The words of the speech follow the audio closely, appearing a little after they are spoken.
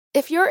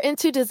If you're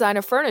into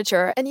designer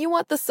furniture and you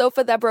want the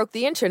sofa that broke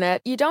the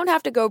internet, you don't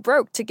have to go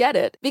broke to get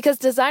it. Because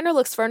Designer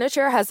Looks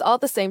Furniture has all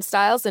the same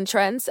styles and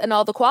trends and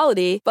all the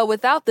quality, but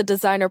without the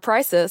designer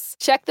prices.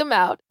 Check them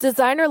out.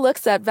 Designer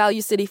Looks at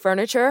Value City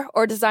Furniture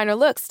or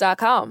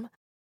designerlooks.com.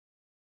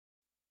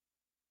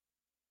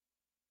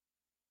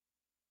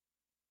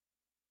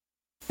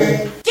 Give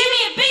me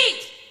a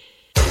beat!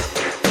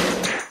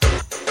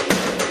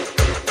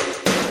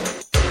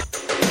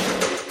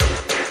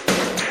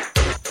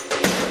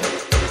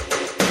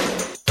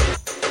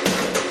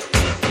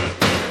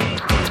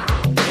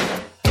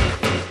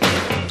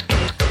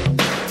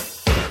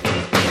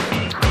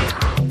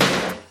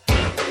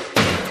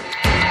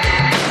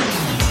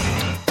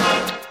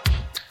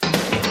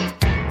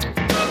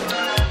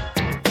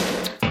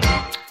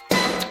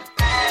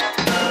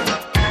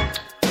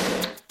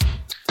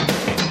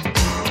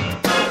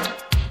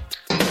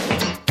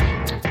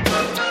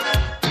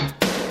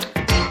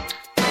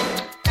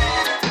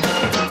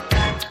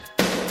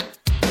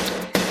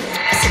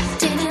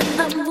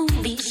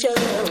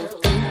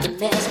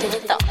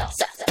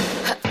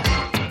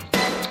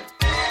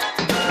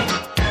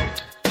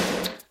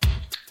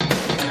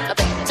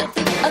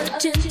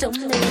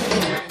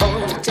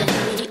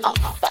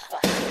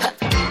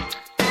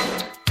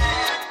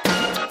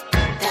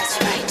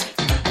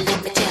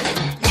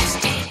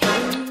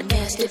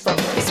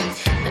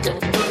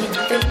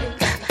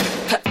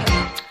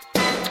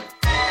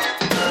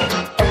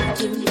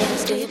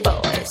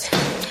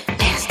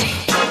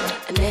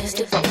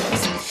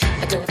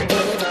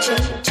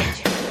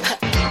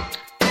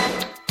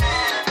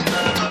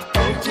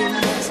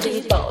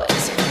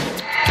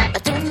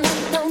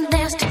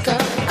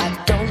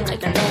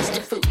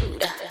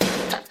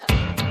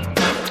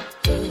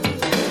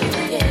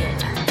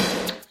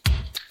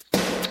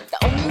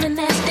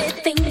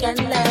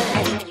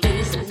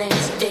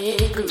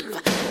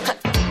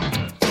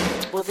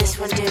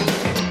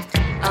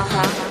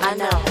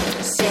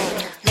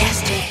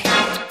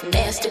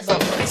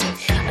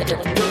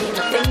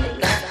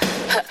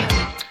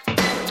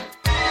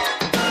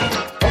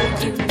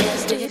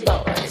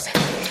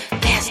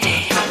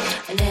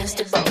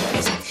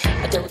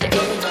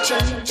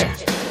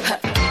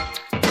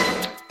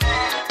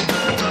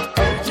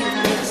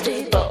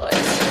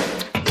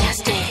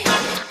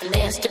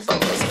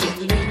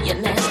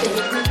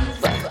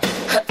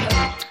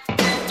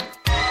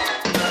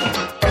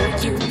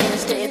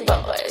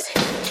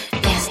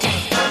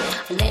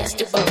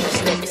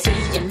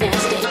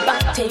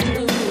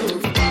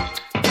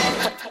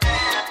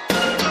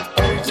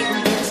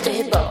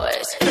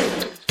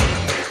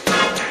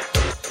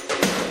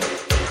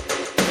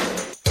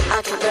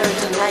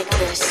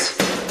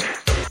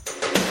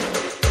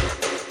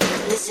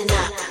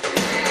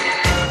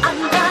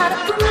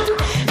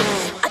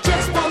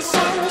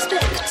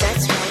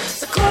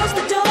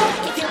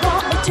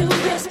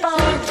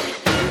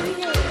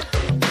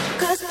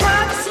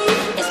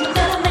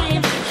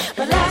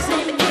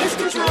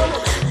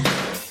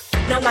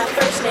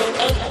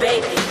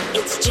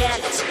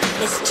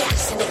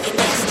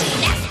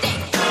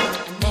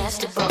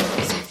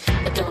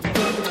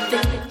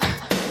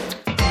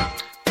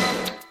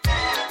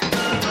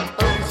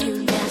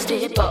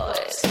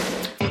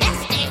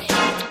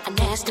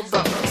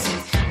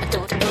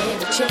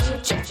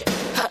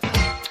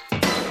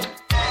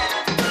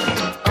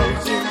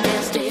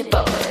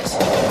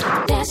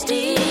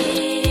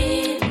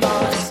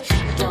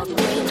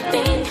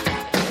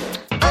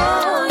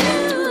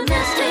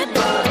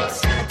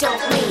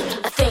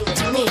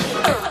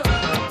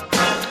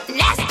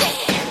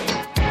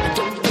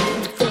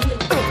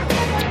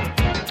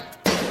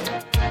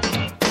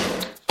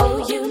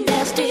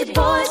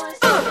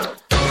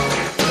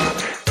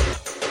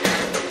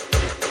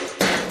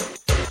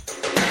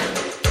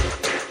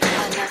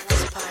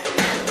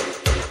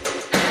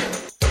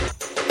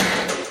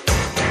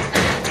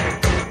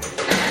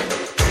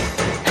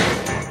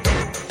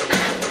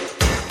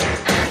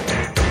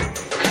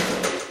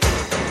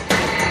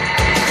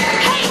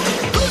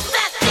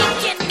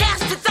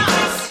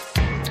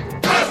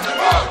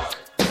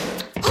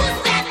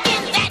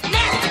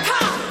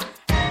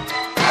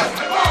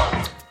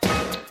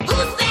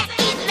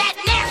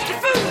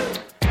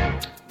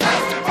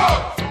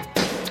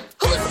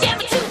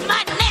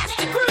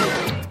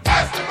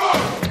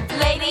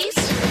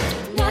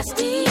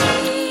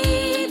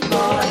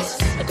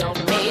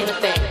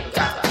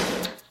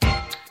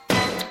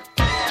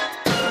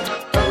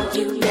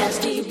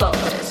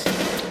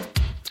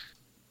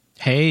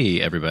 Hey,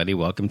 everybody.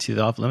 Welcome to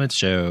the Off Limits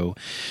Show.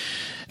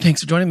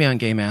 Thanks for joining me on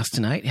Gay Mass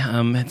tonight.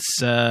 It's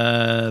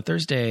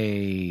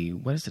Thursday,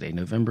 what is today?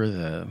 November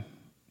the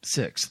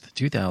 6th,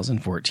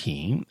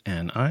 2014,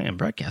 and I am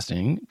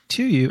broadcasting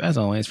to you, as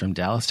always, from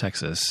Dallas,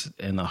 Texas,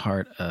 in the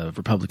heart of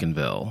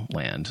Republicanville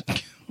land.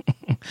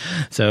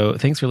 So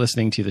thanks for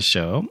listening to the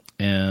show.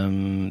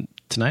 Tonight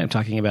I'm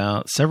talking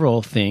about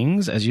several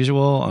things. As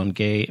usual, on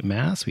Gay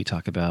Mass, we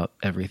talk about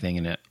everything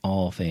and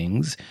all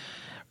things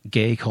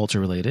gay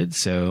culture related.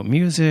 So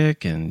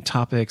music and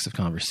topics of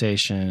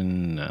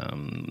conversation,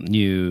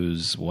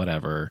 news,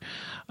 whatever.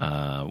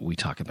 we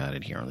talk about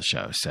it here on the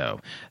show. So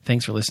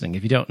thanks for listening.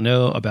 If you don't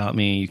know about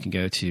me, you can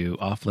go to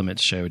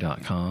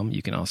offlimitsshow.com.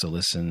 You can also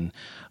listen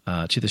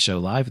to the show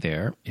live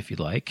there if you'd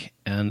like.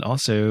 And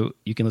also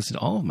you can listen to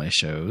all of my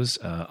shows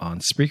on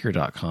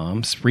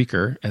Spreaker.com,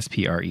 Spreaker,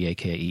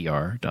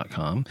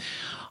 Spreaker.com.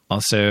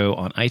 Also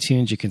on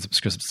iTunes, you can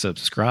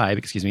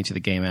subscribe to the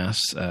Game Ass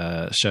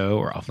show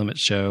or Off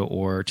Limits show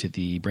or to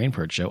the Brain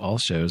Purge show, all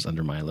shows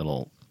under my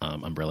little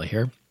umbrella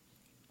here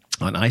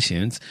on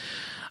iTunes.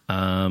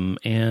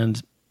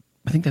 And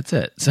I think that's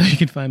it. So you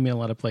can find me in a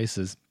lot of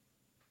places.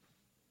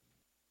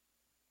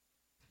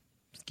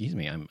 Excuse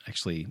me,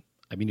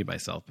 I muted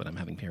myself, but I'm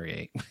having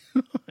Perrier.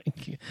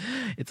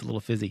 It's a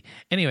little fizzy.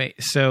 Anyway,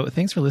 so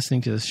thanks for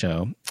listening to this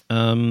show.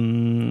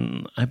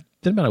 I've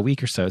been about a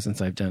week or so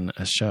since I've done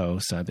a show,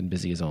 so I've been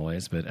busy as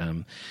always, but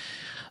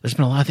there's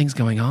been a lot of things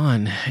going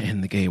on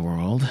in the gay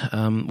world.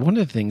 One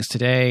of the things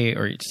today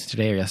or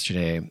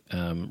yesterday,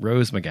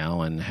 Rose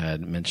McGowan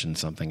had mentioned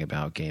something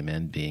about gay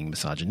men being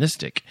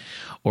misogynistic,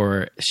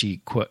 or she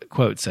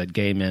quote said,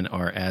 "Gay men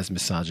are as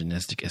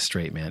misogynistic as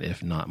straight men,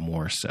 if not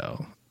more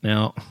so."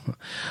 Now,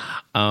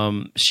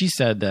 she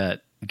said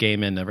that gay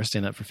men never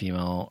stand up for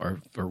female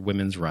or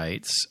women's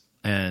rights,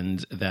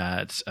 and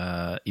that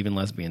even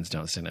lesbians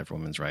don't stand up for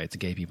women's rights.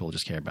 Gay people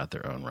just care about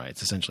their own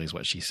rights, essentially is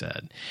what she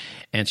said.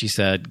 And she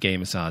said gay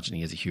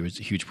misogyny is a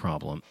huge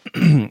problem.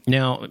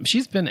 Now,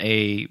 she's been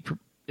a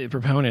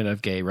proponent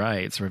of gay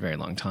rights for a very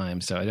long time,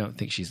 so I don't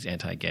think she's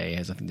anti-gay. It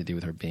has nothing to do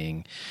with her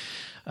being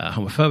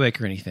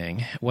homophobic or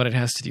anything. What it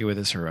has to do with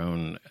is her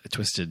own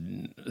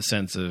twisted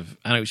sense of,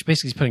 I don't know, she's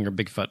basically putting her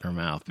big foot in her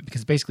mouth,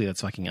 because basically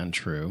that's fucking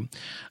untrue,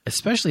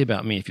 especially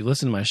about me. If you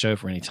listen to my show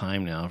for any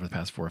time now, for the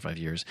past 4 or 5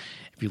 years,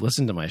 if you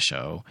listen to my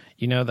show,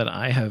 you know that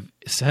I have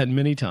said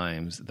many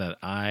times that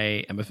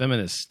I am a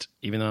feminist.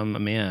 Even though I'm a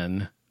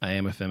man, I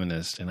am a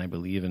feminist, and I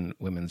believe in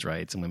women's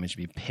rights, and women should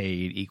be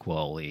paid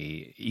equal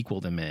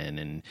to men,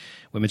 and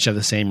women should have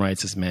the same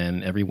rights as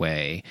men every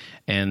way,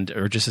 and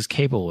are just as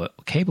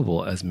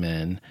capable as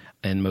men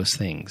in most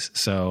things.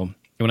 So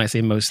when I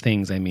say most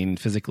things, I mean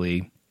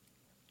physically.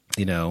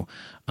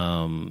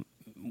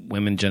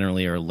 Women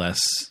generally are less,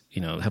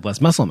 have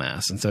less muscle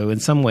mass. And so in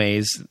some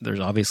ways,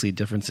 there's obviously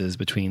differences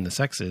between the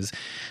sexes.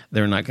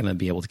 They're not going to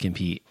be able to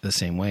compete the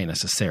same way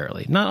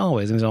necessarily. Not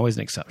always. There's always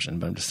an exception,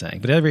 but I'm just saying.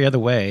 But every other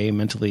way,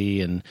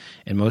 mentally and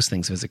most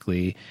things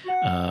physically,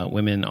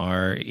 women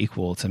are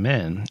equal to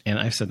men. And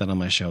I've said that on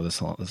my show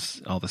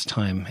all this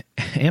time.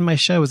 And my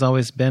show has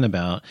always been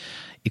about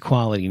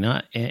equality,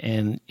 not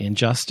and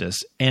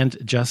justice,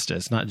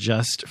 not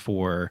just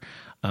for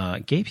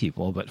gay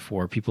people, but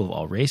for people of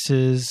all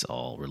races,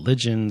 all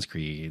religions,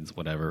 creeds,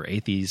 whatever,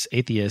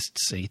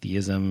 atheists,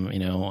 atheism,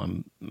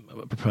 I'm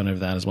a proponent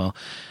of that as well.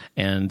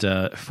 And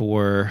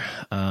for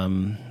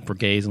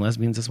gays and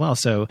lesbians as well.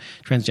 So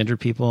transgender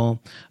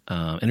people,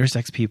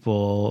 intersex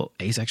people,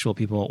 asexual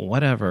people,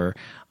 whatever,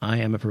 I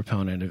am a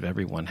proponent of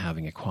everyone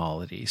having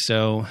equality.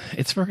 So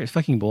it's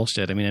fucking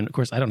bullshit. I mean, and of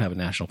course, I don't have a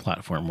national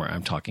platform where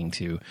I'm talking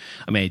to,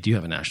 I do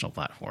have a national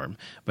platform,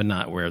 but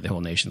not where the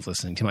whole nation's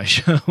listening to my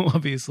show,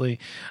 obviously.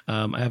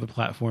 I have a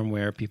platform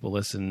where people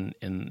listen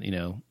and,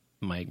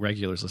 my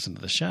regulars listen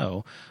to the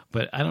show,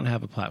 but I don't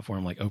have a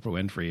platform like Oprah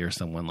Winfrey or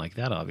someone like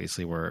that,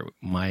 obviously, where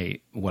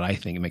what I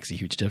think makes a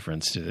huge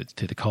difference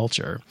to the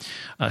culture.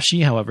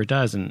 She, however,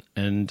 does.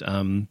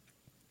 And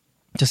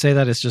to say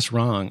that is just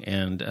wrong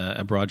and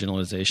a broad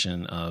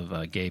generalization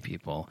of gay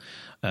people.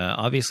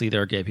 Obviously,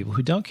 there are gay people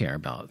who don't care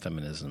about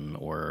feminism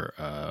or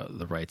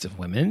the rights of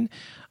women,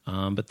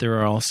 but there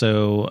are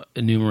also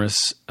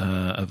numerous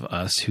of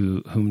us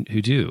who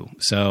do.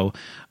 So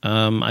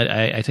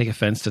I take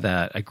offense to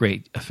that, a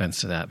great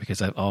offense to that,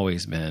 because I've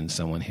always been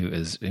someone who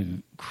is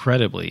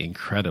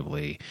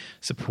incredibly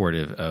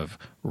supportive of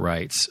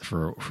rights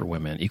for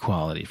women,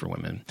 equality for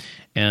women.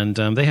 And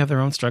they have their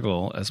own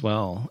struggle as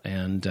well.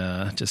 And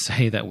to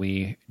say that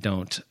we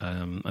don't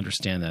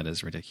understand that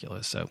is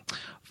ridiculous. So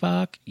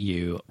fuck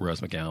you,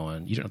 Rose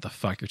McGowan. You don't know what the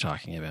fuck you're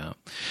talking about.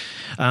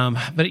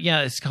 But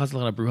yeah, it's caused a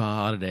lot of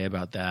brouhaha today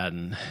about that.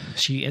 And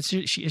she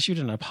issued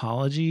an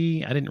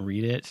apology. I didn't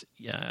read it.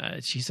 Yeah,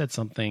 she said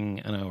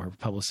something, I don't know, her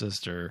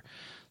publicist or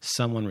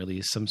someone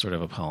released some sort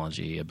of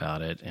apology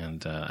about it.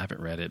 And I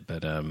haven't read it,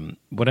 but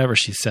whatever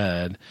she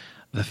said,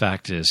 the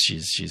fact is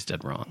she's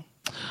dead wrong.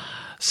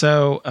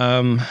 So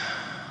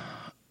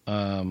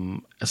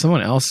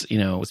someone else,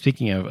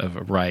 speaking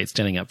of rights,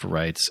 standing up for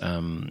rights,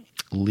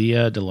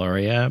 Leah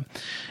DeLauria,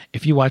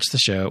 if you watch the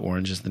show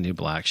Orange is the New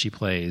Black, she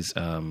plays,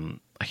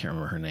 I can't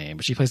remember her name,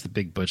 but she plays the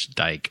big butch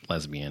dyke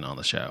lesbian on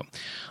the show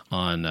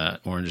on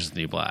Orange is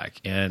the New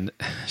Black. And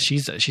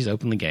she's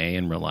openly gay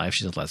in real life.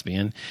 She's a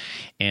lesbian.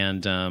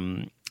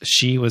 And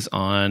she was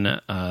on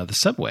the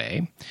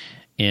subway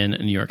in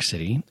New York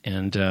City,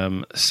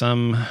 and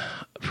some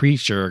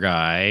preacher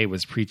guy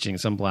was preaching,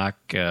 some black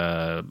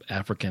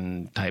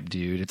African type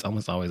dude. It's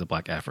almost always a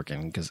black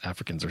African because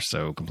Africans are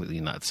so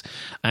completely nuts.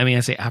 I mean, I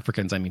say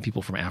Africans, I mean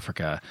people from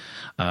Africa,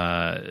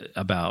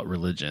 about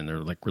religion. They're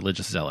like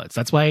religious zealots.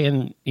 That's why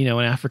in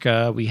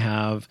Africa we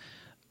have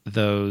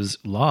those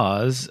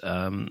laws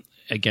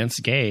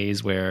against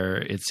gays, where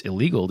it's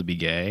illegal to be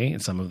gay in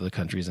some of the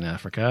countries in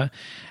Africa.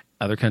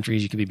 Other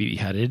countries, you could be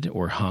beheaded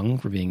or hung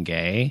for being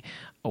gay,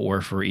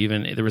 or for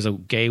even, there was a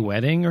gay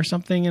wedding or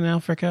something in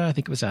Africa. I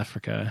think it was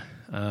Africa.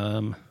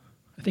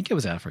 Pretty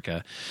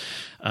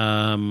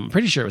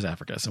sure it was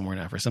Africa, somewhere in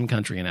Africa, some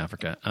country in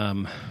Africa,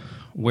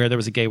 where there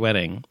was a gay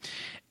wedding,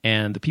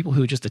 and the people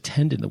who just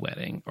attended the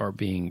wedding are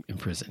being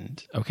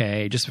imprisoned.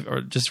 Okay,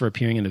 just for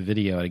appearing in a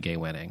video at a gay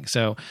wedding.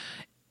 So,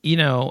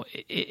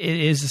 it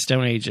is the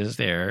Stone Ages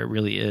there. It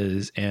really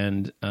is,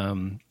 and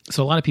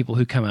so a lot of people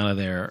who come out of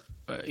there,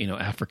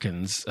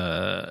 Africans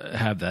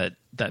have that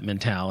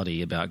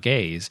mentality about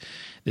gays,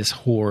 this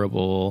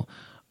horribly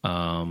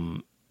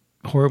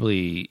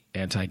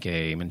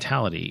anti-gay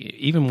mentality,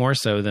 even more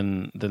so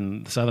than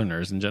the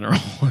Southerners in general.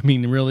 I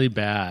mean, really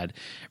bad,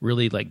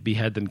 really like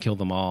behead them, kill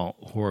them all,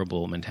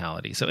 horrible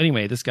mentality. So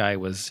anyway, this guy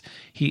was,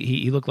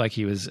 he looked like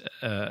he was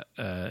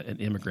an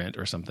immigrant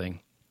or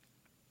something,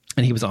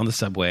 and he was on the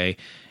subway,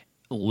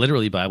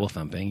 literally Bible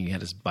thumping. He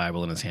had his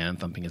Bible in his hand,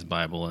 thumping his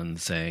Bible and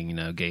saying,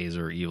 gays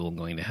are evil and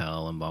going to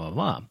hell and blah, blah,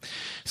 blah.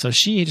 So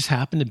she just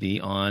happened to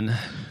be on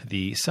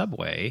the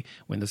subway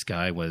when this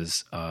guy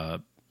was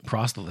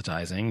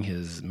proselytizing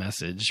his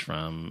message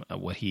from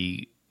what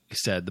he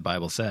said the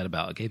Bible said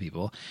about gay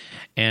people.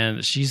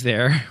 And she's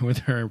there with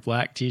her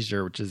black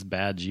t-shirt, which is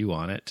Bad Jew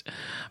on it.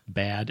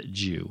 Bad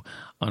Jew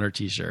on her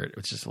t-shirt,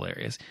 which is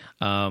hilarious.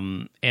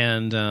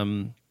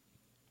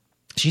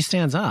 She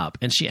stands up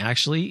and she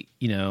actually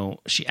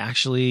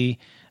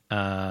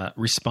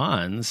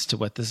responds to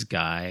what this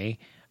guy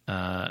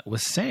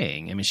was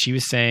saying. I mean, she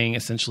was saying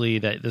essentially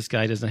that this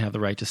guy doesn't have the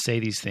right to say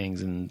these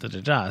things and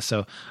da-da-da.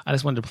 So I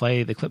just wanted to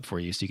play the clip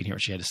for you so you can hear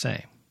what she had to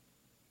say.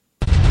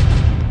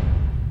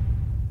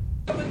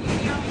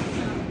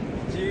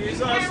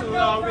 Jesus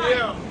love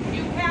you.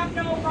 You have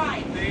no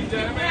right. Ladies You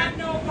and have gentlemen,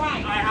 no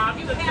right. I have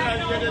to tell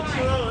you the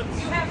truth.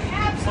 You have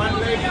But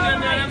absolutely ladies no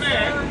and right, gentlemen,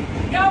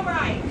 sir. No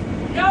right.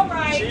 No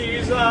right.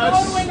 Jesus, Go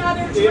to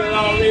another he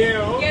love train.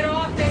 you. Get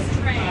off this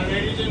train.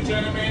 Ladies and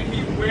gentlemen,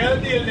 he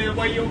will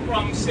deliver you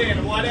from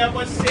sin,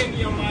 whatever sin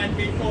you might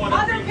be caught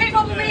up Other in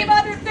people today. believe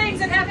other things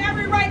and have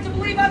every right to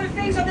believe other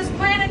things on this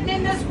planet and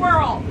in this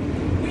world.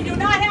 We do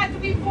not have to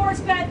be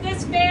force-fed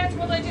this man's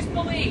religious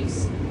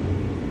beliefs.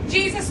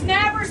 Jesus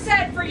never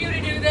said for you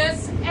to do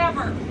this,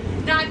 ever.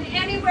 Not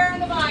anywhere in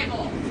the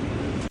Bible.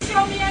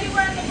 Show me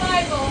anywhere in the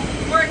Bible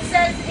where it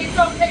says it's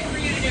okay for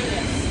you to do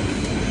this.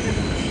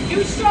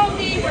 You show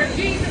me where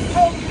Jesus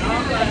told you to do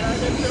I this.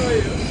 can show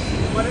you.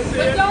 What is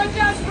But it? don't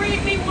just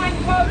read me one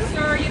quote,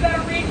 sir. You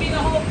better read me the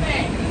whole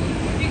thing.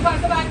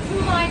 Because about 2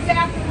 lines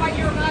after what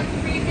you're about to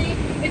read me,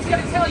 it's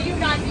going to tell you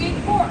not to eat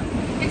pork.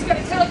 It's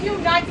going to tell you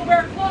not to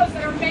wear clothes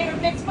that are made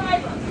of mixed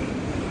fiber.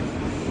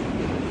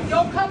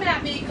 Don't come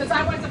at me because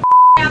I went to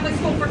Catholic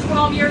school for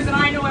 12 years and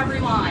I know every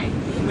line.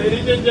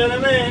 Ladies and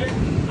gentlemen,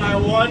 I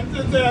want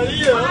to tell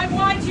you. I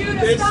want you to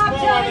This stop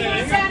telling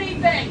morning, us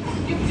anything.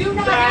 You do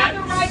not have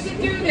the right to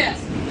do this.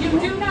 You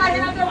do not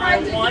have the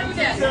right to do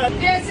this.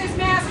 This is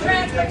mass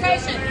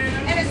transportation.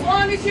 And as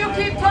long as you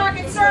keep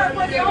talking, sir,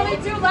 we're the only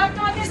 2 left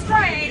on this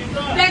train,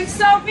 then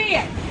so be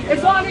it.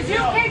 As long as you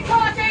keep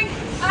talking,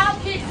 I'll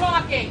keep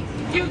talking.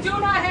 You do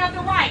not have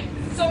the right.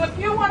 So if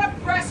you want to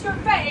press your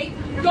faith,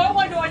 go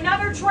onto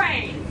another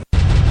train.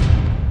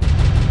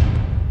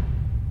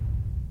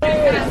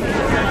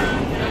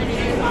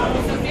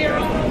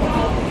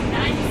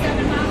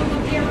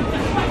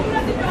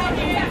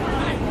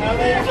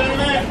 Ladies and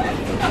gentlemen,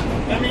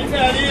 let me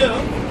tell you,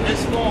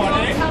 this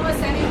morning, Tell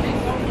us anything.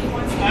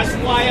 that's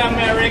why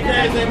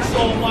America is in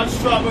so much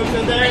trouble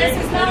today. This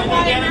is not Ladies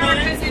why and gentlemen,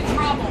 America's in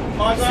trouble.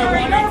 But I Sir,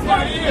 want to your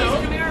tell reason you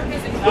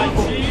America's in that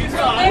trouble. Jesus,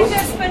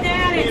 Religious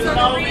fanatics he are the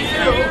loves reason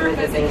you,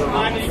 America's in trouble.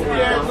 and he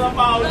cares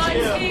about The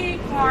you. Tea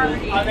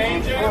Party. And ladies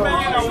and gentlemen, I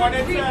want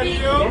to tell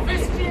you,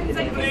 Christians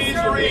and please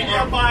conservatives. read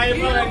your Bible and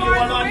you will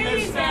are the reason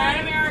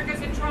understand.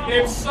 America's in trouble.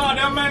 If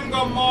Sodom and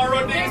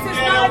Gomorrah This didn't is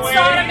get not away,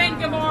 Sodom and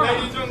Gomorrah.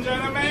 ladies and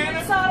gentlemen,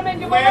 Even Sodom and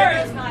Gomorrah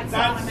with is not that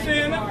Sodom and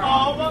sin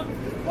Gomorrah. of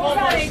Hold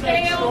on, hey,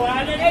 Dale.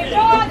 homosexuality. Hey,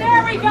 oh,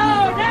 there we go.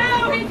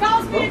 Now he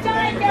calls me a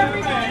dyke,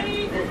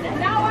 everybody.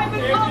 Now I've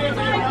been called a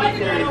dyke by the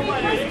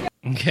Christian.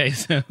 Okay,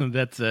 so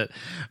that's it.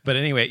 But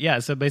anyway, yeah,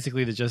 so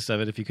basically the gist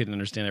of it, if you couldn't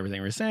understand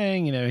everything we're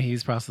saying,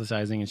 he's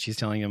proselytizing and she's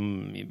telling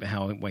him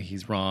why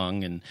he's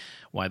wrong and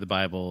why the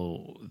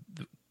Bible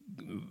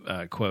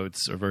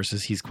quotes or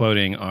verses he's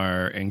quoting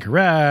are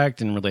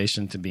incorrect in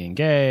relation to being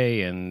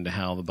gay and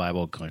how the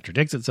Bible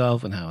contradicts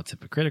itself and how it's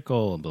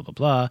hypocritical and blah, blah,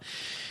 blah.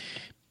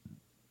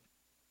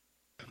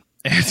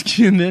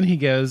 And then he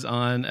goes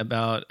on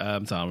about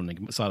Sodom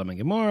and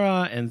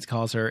Gomorrah and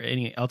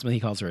ultimately he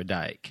calls her a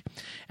dyke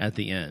at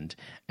the end.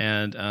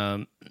 And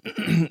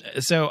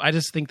so I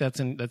just think that's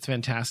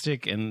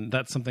fantastic, and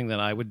that's something that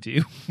I would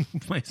do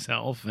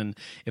myself. And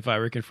if I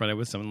were confronted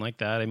with someone like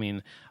that, I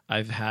mean,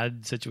 I've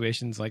had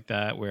situations like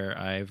that where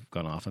I've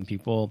gone off on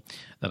people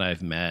that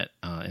I've met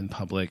in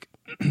public,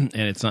 and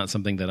it's not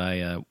something that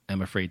I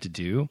am afraid to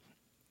do.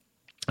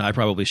 I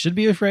probably should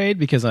be afraid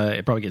because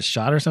I probably get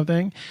shot or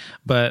something.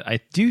 But I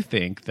do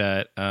think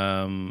that,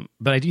 really,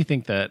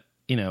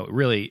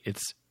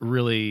 it's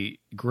really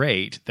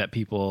great that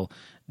people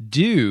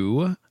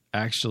do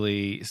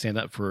actually stand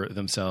up for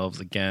themselves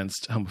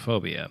against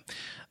homophobia.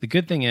 The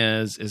good thing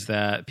is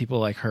that people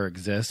like her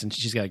exist, and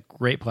she's got a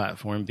great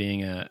platform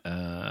being on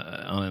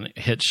a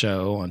hit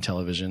show on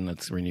television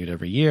that's renewed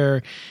every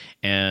year.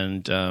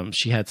 And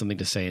she had something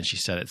to say and she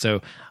said it.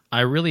 So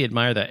I really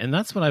admire that. And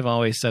that's what I've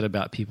always said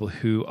about people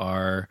who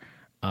are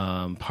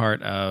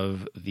part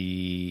of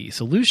the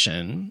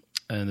solution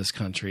in this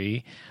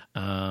country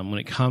when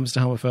it comes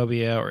to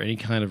homophobia or any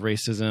kind of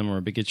racism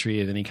or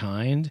bigotry of any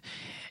kind.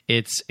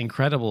 It's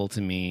incredible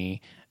to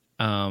me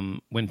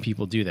when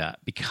people do that,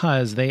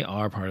 because they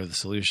are part of the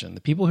solution.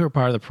 The people who are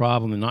part of the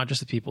problem, and not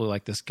just the people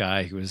like this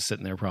guy who was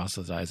sitting there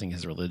proselytizing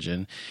his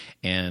religion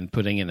and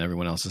putting it in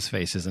everyone else's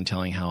faces and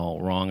telling how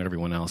wrong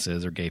everyone else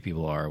is or gay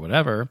people are or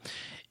whatever.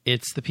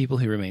 It's the people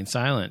who remain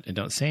silent and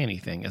don't say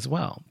anything as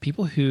well.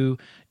 People who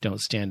don't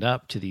stand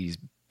up to these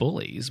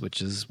bullies,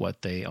 which is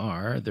what they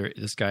are.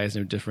 This guy is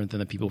no different than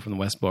the people from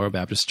the Westboro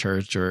Baptist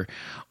Church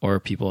or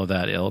people of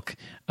that ilk.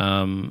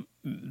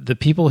 The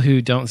people who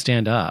don't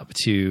stand up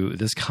to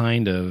this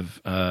kind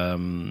of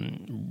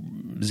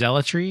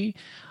zealotry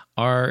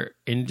are,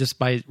 and just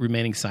by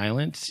remaining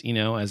silent,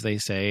 as they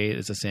say,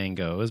 as the saying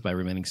goes, by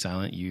remaining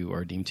silent, you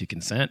are deemed to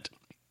consent.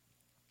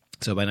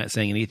 So by not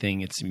saying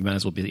anything, you might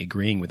as well be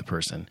agreeing with the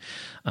person.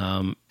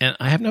 And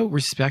I have no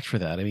respect for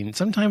that. I mean,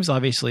 sometimes,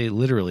 obviously,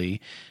 literally,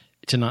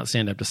 to not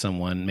stand up to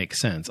someone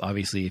makes sense.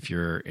 Obviously, if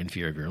you're in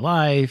fear of your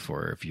life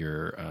or if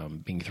you're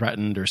being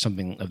threatened or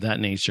something of that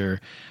nature,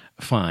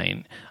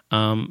 fine.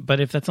 But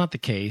if that's not the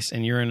case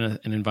and you're in an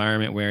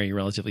environment where you're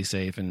relatively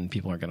safe and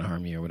people aren't going to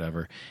harm you or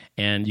whatever,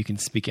 and you can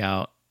speak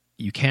out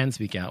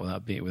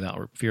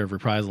without fear of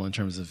reprisal in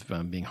terms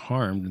of being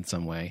harmed in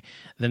some way,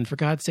 then for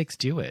God's sakes,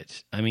 do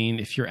it. I mean,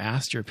 if you're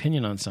asked your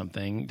opinion on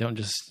something, don't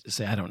just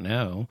say, I don't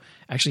know.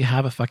 Actually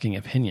have a fucking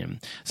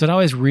opinion. So it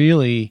always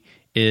really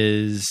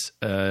is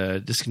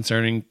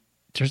disconcerting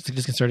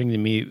to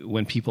me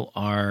when people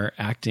are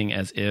acting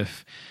as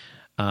if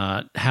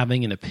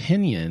having an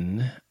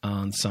opinion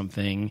on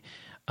something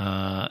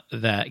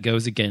that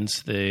goes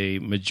against the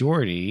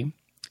majority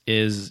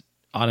is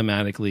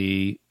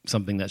automatically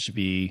something that should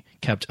be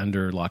kept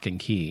under lock and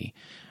key.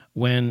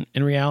 When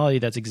in reality,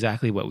 that's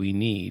exactly what we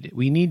need.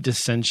 We need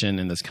dissension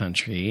in this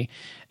country,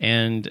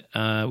 and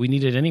we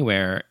need it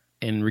anywhere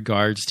in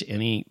regards to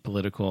any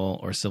political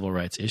or civil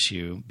rights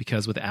issue,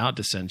 because without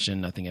dissension,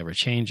 nothing ever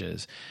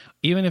changes.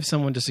 Even if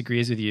someone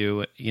disagrees with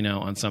you,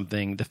 on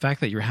something, the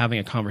fact that you're having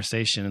a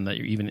conversation and that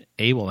you're even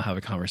able to have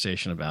a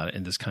conversation about it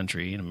in this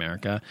country, in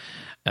America,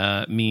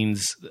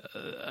 means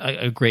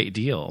a great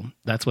deal.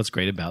 That's what's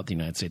great about the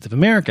United States of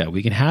America.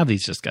 We can have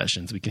these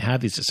discussions. We can have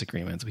these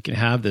disagreements. We can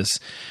have this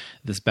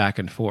back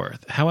and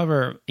forth.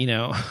 However,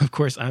 of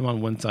course, I'm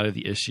on one side of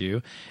the issue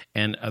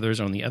and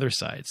others are on the other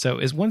side. So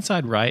is one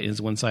side right?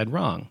 Is one side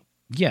wrong?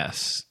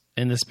 Yes.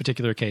 In this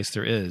particular case,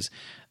 there is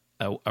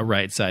a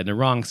right side and a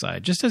wrong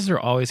side, just as there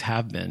always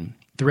have been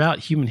throughout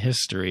human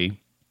history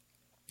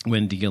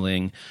when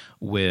dealing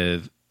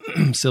with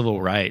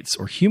civil rights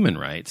or human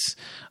rights.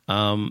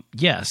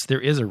 Yes,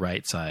 there is a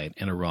right side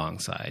and a wrong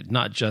side. It's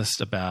not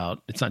just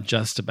about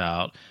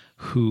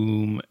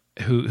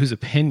whose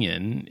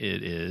opinion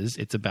it is.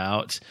 It's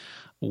about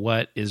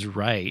what is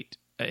right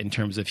in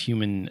terms of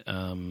human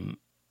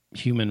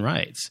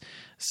rights.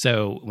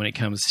 So when it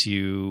comes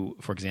to,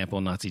 for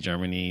example, Nazi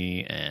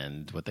Germany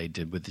and what they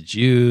did with the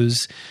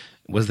Jews,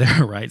 was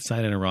there a right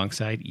side and a wrong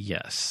side?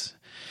 Yes.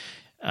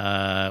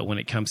 When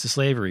it comes to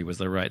slavery, was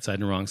there a right side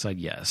and a wrong side?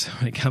 Yes.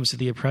 When it comes to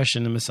the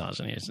oppression and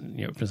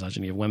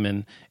misogyny of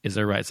women, is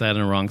there a right side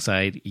and a wrong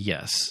side?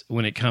 Yes.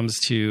 When it comes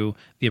to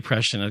the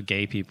oppression of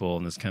gay people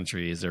in this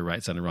country, is there a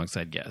right side and a wrong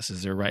side? Yes.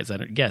 Is there a right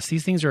side? Yes.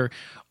 These things are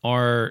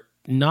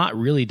not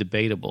really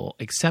debatable,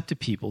 except to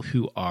people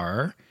who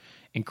are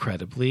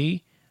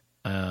incredibly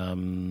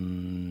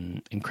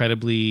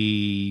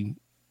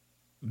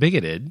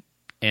bigoted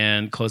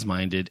and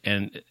closed-minded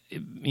and,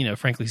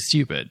 frankly,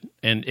 stupid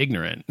and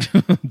ignorant,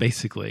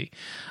 basically.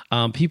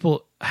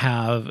 People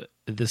have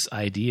this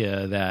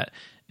idea that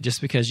just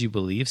because you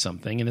believe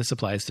something, and this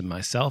applies to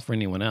myself or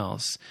anyone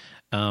else,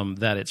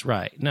 that it's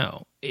right.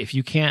 No. If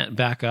you can't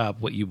back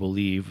up what you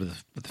believe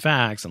with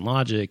facts and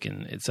logic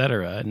and et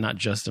cetera, not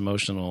just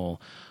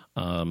emotional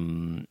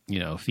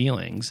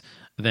feelings,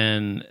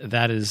 then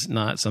that is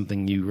not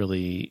something you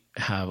really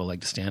have a leg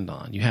to stand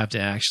on. You have to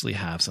actually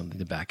have something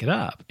to back it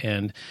up.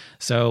 And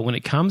so when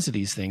it comes to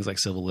these things like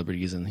civil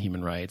liberties and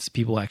human rights,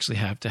 people actually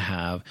have to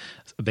have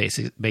a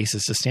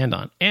basis to stand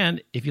on.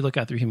 And if you look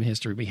out through human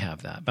history, we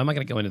have that. But I'm not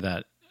going to go into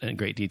that in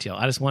great detail.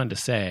 I just wanted to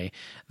say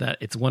that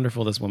it's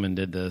wonderful this woman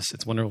did this.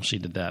 It's wonderful she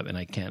did that, and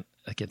I can't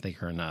thank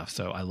her enough.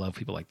 So I love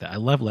people like that. I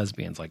love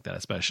lesbians like that,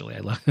 especially. I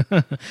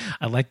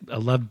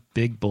love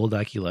big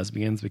bulldoggy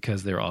lesbians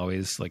because they're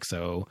always like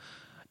so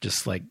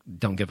just like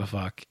don't give a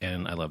fuck,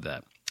 and I love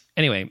that.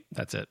 Anyway,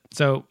 that's it.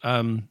 So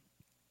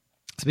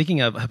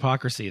Speaking of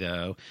hypocrisy,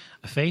 though,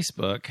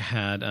 Facebook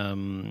had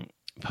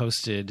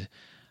posted.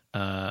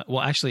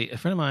 Actually, a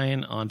friend of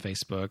mine on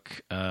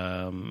Facebook,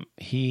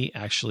 he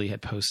actually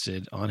had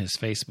posted on his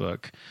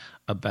Facebook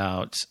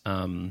about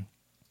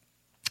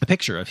a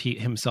picture of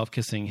himself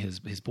kissing his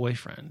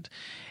boyfriend.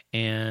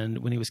 And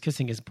when he was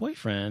kissing his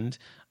boyfriend,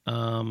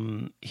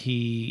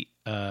 he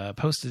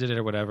posted it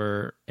or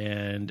whatever,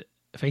 and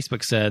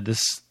Facebook said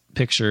this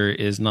picture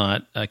is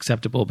not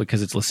acceptable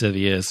because it's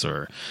lascivious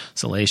or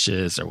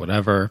salacious or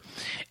whatever.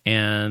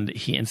 And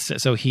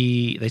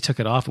they took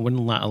it off and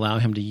wouldn't allow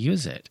him to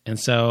use it. And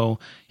so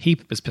he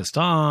was pissed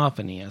off,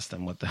 and he asked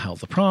them what the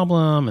hell's the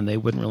problem, and they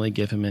wouldn't really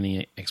give him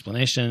any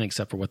explanation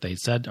except for what they'd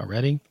said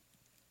already.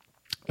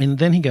 And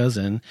then he goes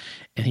in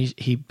and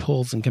he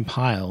pulls and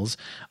compiles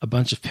a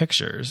bunch of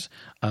pictures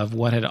of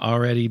what had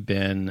already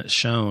been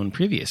shown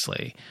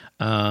previously,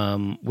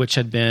 which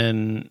had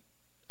been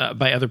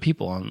by other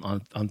people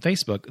on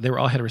Facebook. They were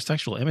all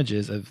heterosexual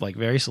images of like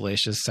very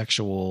salacious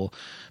sexual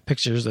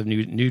pictures of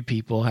nude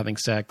people having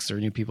sex or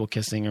nude people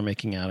kissing or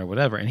making out or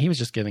whatever. And he was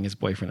just giving his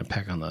boyfriend a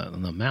peck on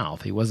the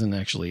mouth. He wasn't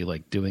actually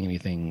like doing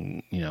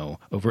anything,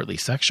 overtly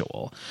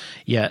sexual.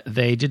 Yet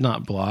they did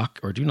not block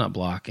or do not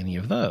block any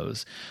of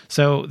those.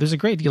 So there's a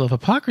great deal of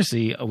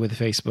hypocrisy with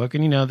Facebook.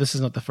 And, this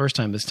is not the first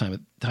time this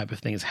type of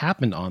thing has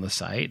happened on the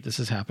site. This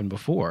has happened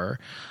before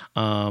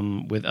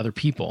with other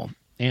people.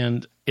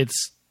 And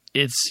it's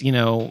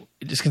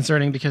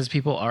disconcerting because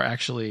people are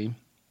actually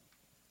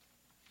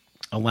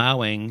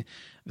allowing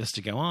this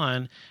to go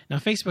on. Now,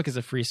 Facebook is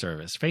a free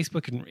service.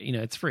 Facebook,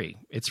 it's free.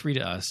 It's free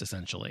to us,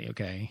 essentially,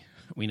 okay?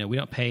 We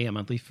don't pay a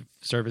monthly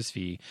service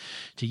fee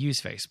to use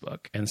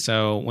Facebook. And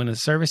so when a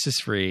service is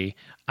free,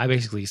 I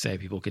basically say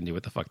people can do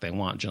what the fuck they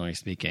want, generally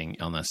speaking,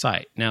 on that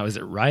site. Now, is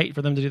it right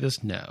for them to do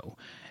this? No.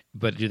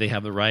 But do they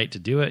have the right to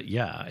do it?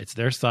 Yeah, it's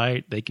their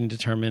site. They can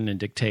determine and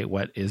dictate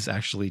what is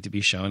actually to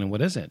be shown and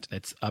what isn't.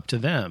 It's up to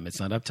them.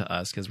 It's not up to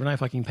us because we're not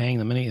fucking paying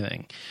them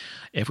anything.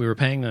 If we were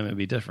paying them, it would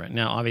be different.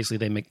 Now, obviously,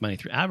 they make money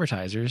through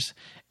advertisers,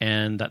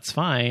 and that's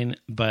fine,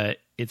 but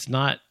it's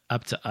not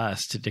up to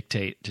us to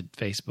dictate to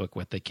Facebook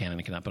what they can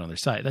and cannot put on their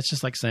site. That's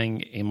just like saying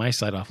in my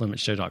site,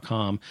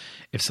 offlimitshow.com,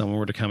 if someone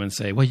were to come and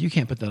say, well, you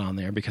can't put that on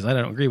there because I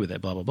don't agree with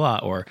it, blah, blah, blah.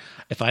 Or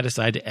if I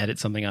decide to edit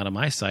something out of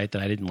my site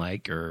that I didn't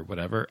like or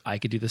whatever, I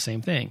could do the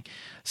same thing.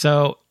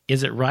 So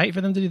is it right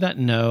for them to do that?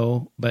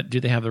 No. But do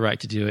they have the right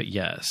to do it?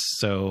 Yes.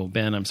 So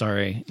Ben, I'm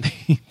sorry,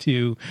 they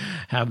do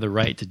have the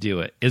right to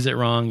do it. Is it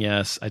wrong?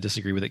 Yes. I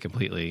disagree with it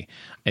completely.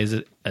 Is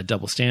it a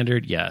double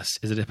standard? Yes.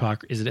 Is it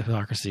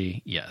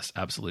hypocrisy? Yes,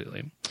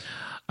 absolutely.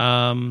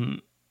 HIV.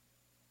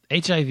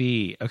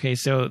 Okay.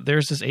 So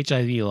there's this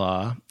HIV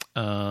law,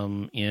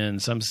 in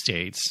some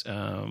states,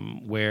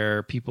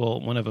 where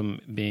people, one of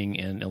them being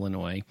in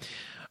Illinois,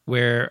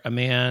 where a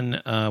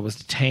man was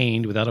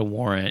detained without a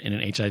warrant in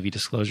an HIV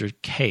disclosure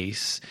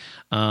case.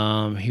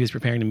 He was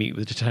preparing to meet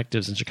with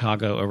detectives in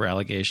Chicago over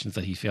allegations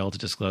that he failed to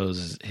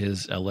disclose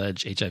his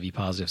alleged HIV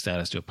positive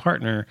status to a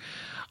partner,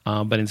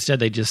 but instead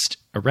they just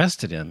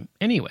arrested him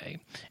anyway.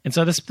 And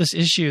so this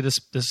issue, this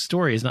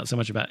story is not so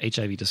much about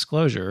HIV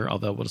disclosure,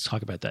 although we'll just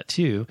talk about that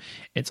too.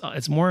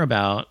 It's more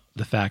about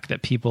the fact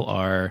that people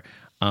are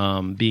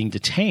being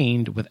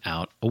detained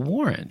without a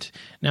warrant.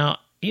 Now,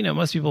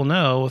 most people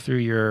know through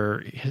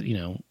your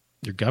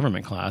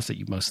government class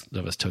that most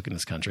of us took in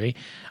this country,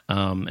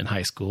 in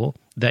high school,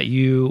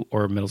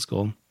 or middle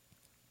school,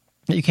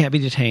 that you can't be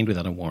detained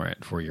without a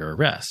warrant for your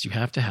arrest. You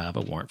have to have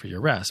a warrant for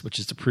your arrest, which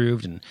is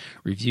approved and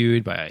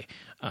reviewed by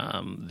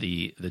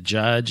the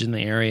judge in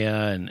the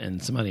area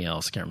and somebody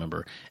else, I can't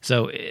remember.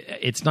 So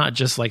it's not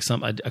just like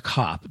a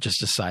cop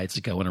just decides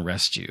to go and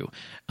arrest you,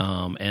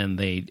 and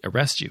they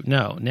arrest you.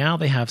 No, now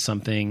they have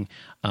something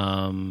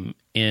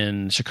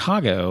in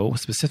Chicago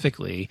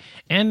specifically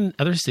and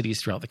other cities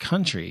throughout the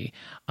country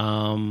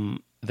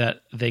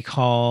that they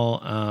call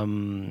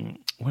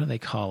what do they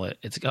call it?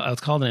 It's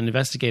called an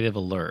investigative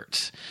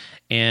alert,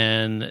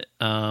 and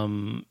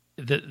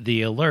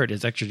the alert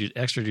is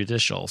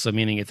extrajudicial, so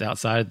meaning it's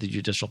outside the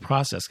judicial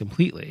process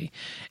completely.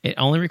 It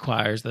only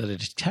requires that a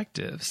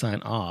detective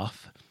sign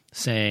off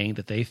saying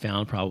that they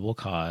found probable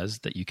cause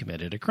that you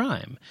committed a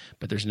crime.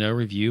 But there's no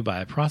review by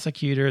a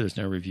prosecutor. There's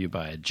no review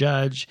by a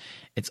judge.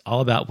 It's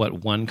all about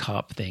what one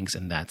cop thinks,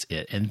 and that's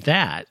it. And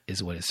that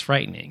is what is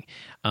frightening.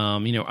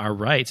 Our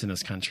rights in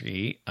this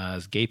country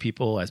as gay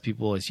people, as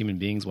human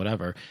beings,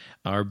 whatever,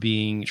 are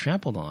being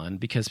trampled on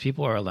because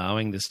people are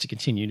allowing this to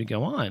continue to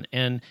go on.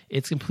 And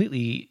it's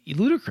completely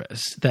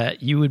ludicrous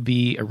that you would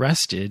be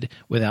arrested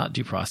without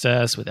due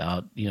process,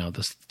 without,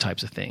 those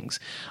types of things.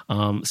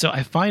 So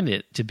I find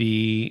it to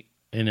be,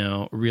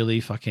 really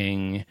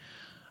fucking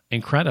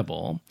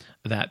incredible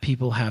that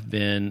people have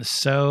been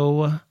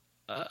so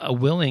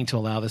willing to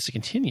allow this to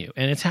continue.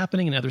 And it's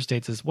happening in other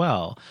states as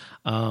well,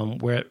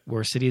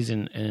 where cities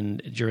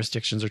and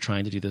jurisdictions are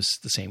trying to do the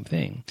same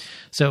thing.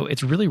 So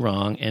it's really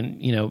wrong.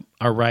 And,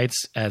 our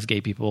rights as gay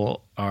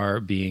people are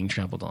being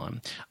trampled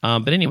on.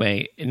 But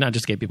anyway, not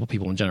just gay people,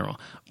 people in general.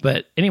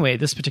 But anyway,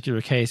 this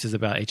particular case is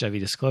about HIV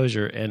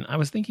disclosure. And I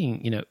was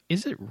thinking,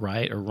 is it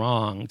right or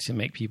wrong to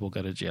make people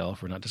go to jail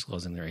for not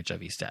disclosing their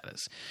HIV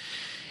status?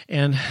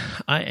 And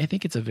I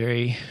think it's a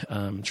very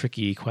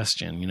tricky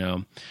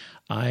question.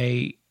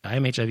 I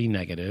am HIV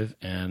negative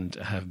and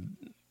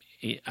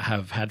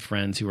have had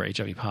friends who are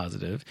HIV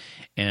positive,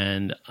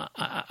 and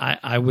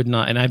I would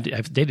not. And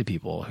I've dated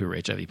people who were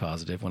HIV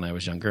positive when I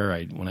was younger.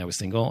 When I was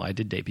single, I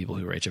did date people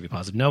who were HIV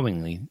positive,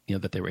 knowingly,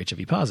 that they were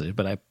HIV positive,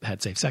 but I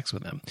had safe sex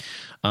with them.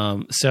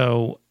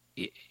 So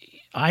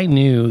I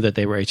knew that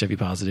they were HIV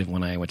positive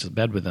when I went to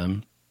bed with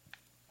them.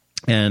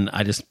 And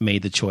I just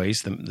made the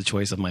choice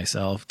of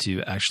myself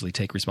to actually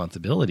take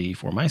responsibility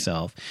for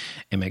myself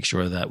and make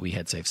sure that we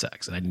had safe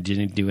sex. And I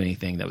didn't do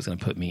anything that was going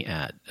to put me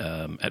at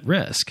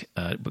risk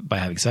by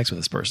having sex with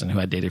this person who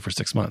I'd dated for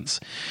 6 months.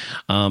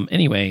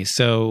 Anyway,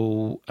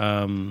 so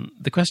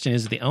the question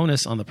is the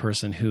onus on the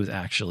person who's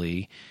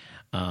actually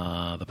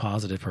the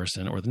positive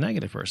person or the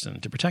negative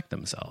person to protect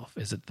themselves.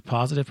 Is it the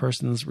positive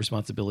person's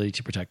responsibility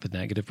to protect the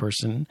negative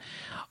person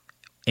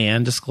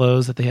and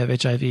disclose that they have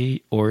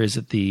HIV, or is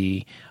it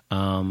the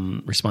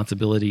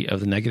responsibility of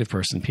the negative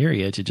person,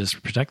 period, to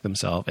just protect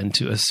themselves and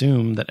to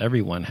assume that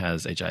everyone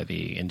has HIV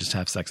and just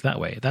have sex that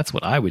way? That's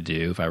what I would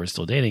do if I were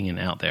still dating and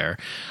out there.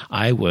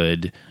 I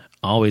would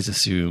always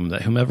assume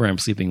that whomever I'm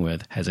sleeping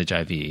with has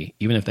HIV,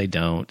 even if they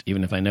don't,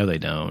 even if I know they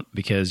don't,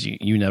 because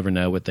you never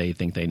know what they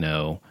think they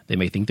know. They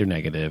may think they're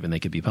negative and they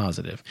could be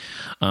positive.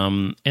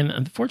 And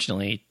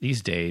unfortunately,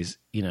 these days,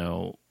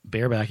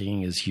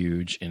 barebacking is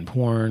huge in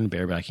porn.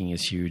 Barebacking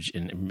is huge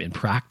in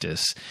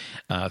practice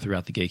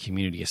throughout the gay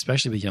community,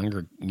 especially with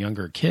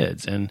younger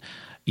kids. And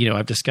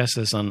I've discussed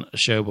this on a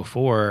show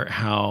before,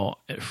 how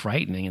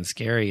frightening and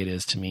scary it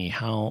is to me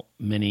how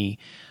many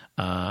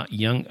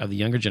of the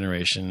younger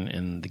generation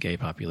in the gay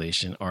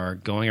population are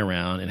going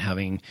around and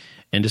having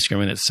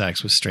indiscriminate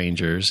sex with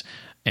strangers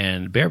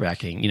and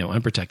barebacking,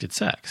 unprotected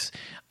sex.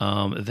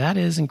 That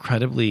is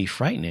incredibly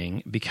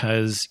frightening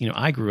because,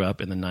 I grew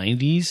up in the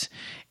 90s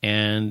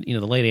and, the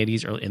late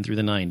 80s and through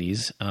the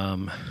 90s,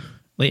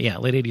 late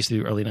 80s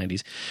through early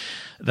 90s,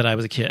 that I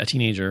was a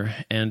teenager.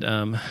 And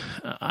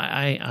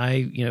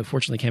I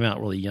fortunately came out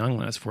really young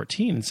when I was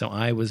 14. And so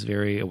I was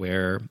very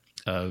aware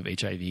of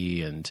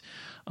HIV and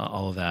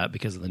all of that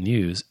because of the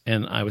news.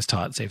 And I was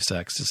taught safe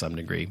sex to some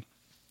degree.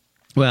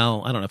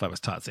 Well, I don't know if I was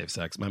taught safe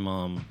sex. My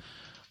mom,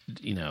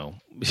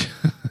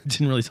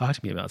 didn't really talk to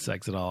me about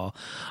sex at all.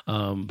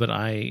 But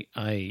I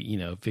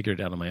figured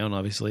it out on my own,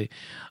 obviously.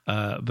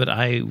 But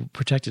I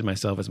protected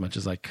myself as much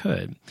as I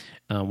could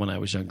when I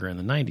was younger in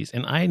the 90s.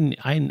 And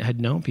I've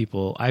known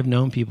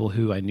people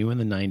who I knew in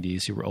the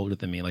 90s who were older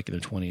than me, like in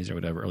their 20s or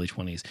whatever, early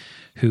 20s,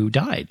 who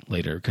died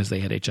later because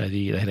they had HIV.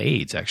 They had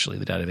AIDS, actually.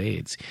 They died of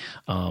AIDS.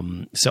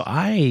 So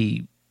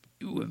I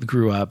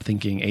grew up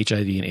thinking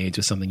HIV and AIDS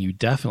was something you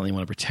definitely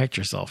want to protect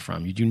yourself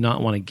from. You do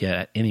not want to get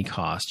at any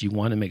cost. You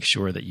want to make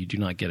sure that you do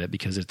not get it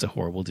because it's a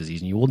horrible disease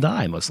and you will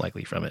die most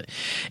likely from it.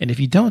 And if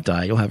you don't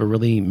die, you'll have a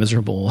really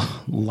miserable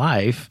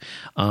life,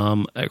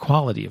 a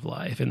quality of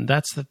life. And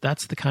that's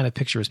the kind of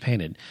picture is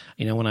painted.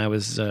 When I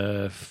was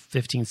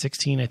 15,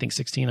 16,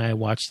 I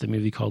watched the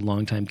movie called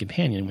Longtime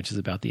Companion, which is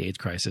about the AIDS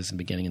crisis and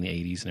beginning in the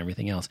 80s and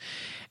everything else.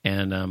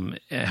 And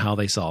how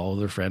they saw all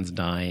their friends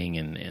dying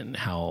and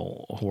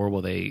how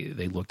horrible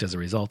they looked as a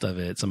result of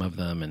it, some of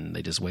them, and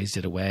they just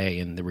wasted away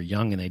and they were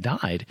young and they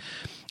died.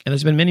 And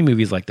there's been many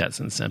movies like that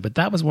since then. But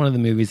that was one of the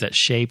movies that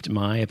shaped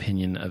my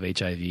opinion of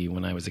HIV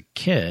when I was a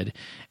kid.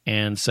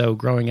 And so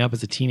growing up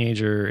as a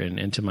teenager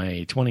and into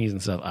my 20s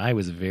and stuff, I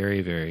was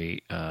very,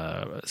 very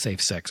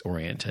safe sex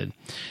oriented.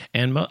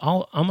 And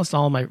almost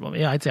all of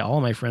I'd say all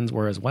of my friends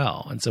were as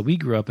well. And so we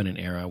grew up in an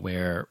era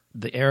where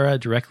the era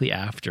directly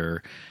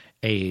after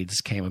AIDS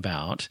came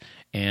about,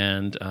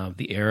 and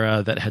the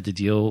era that had to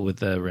deal with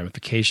the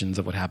ramifications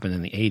of what happened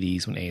in the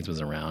 80s when AIDS was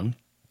around.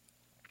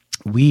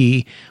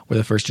 We were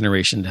the first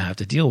generation to have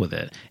to deal with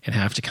it and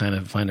have to kind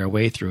of find our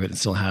way through it and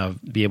still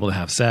be able to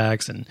have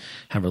sex and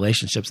have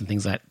relationships and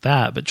things like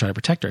that, but try to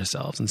protect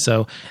ourselves. And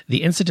so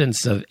the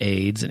incidence of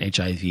AIDS and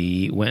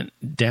HIV went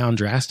down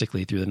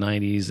drastically through the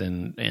 90s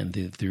and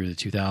through the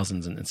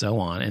 2000s and so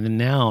on. And then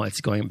now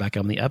it's going back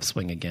on the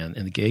upswing again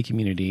in the gay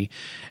community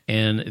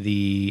and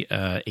the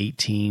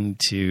 18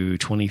 to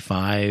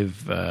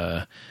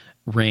 25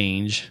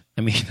 range.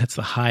 I mean, that's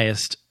the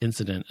highest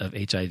incident of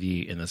HIV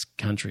in this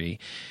country,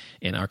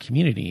 in our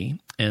community.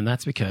 And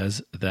that's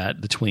because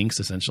that the twinks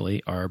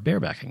essentially are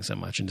barebacking so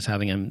much and just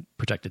having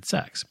unprotected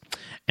sex.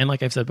 And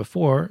like I've said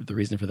before, the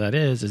reason for that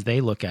is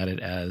they look at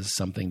it as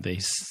something they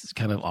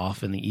kind of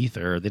off in the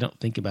ether. They don't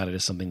think about it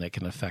as something that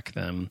can affect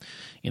them.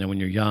 When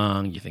you're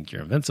young, you think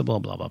you're invincible,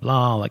 blah, blah,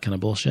 blah, all that kind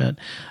of bullshit.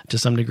 To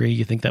some degree,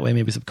 you think that way,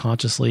 maybe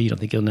subconsciously. You don't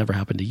think it'll never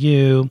happen to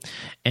you.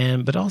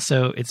 But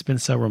also, it's been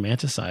so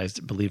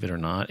romanticized, believe it or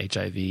not,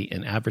 HIV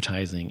in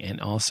advertising and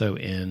also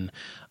in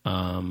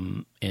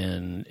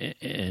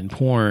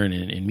porn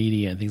and in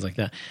media and things like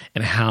that,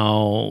 and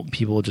how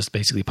people just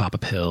basically pop a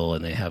pill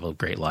and they have a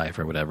great life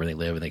or whatever. They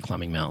live and they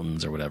climbing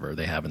mountains or whatever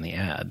they have in the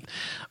ad.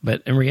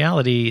 But in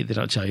reality, they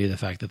don't tell you the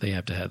fact that they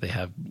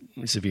have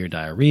severe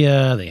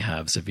diarrhea, they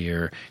have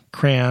severe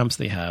cramps,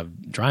 they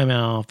have dry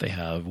mouth, they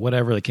have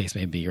whatever the case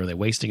may be, or they're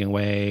wasting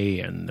away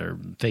and their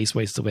face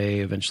wastes away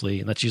eventually.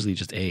 And that's usually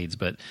just AIDS.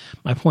 But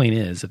my point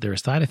is that there are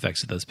side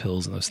effects of those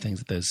pills and those things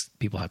that those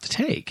people have to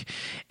take.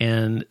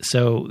 And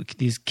so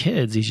these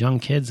kids, these young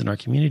kids in our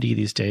community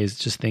these days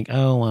just think,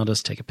 oh, well, I'll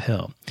just take a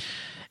pill.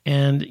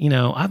 And,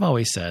 I've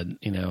always said,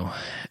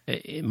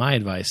 my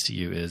advice to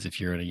you is if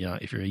you're a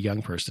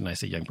young person, I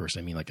say young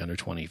person, I mean like under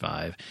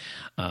 25,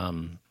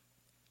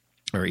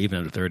 or even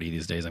under 30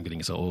 these days, I'm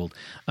getting so old.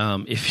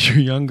 If you're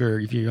a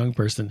young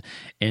person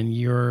and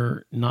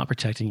you're not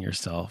protecting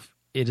yourself,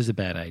 it is a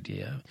bad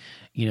idea.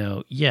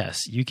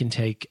 Yes, you can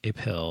take a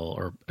pill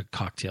or a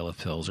cocktail of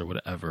pills or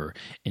whatever,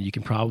 and you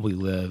can probably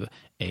live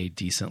a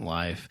decent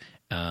life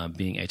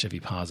being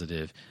HIV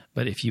positive.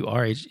 But if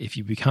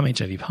you become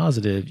HIV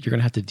positive, you're going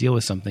to have to deal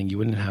with something you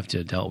wouldn't have to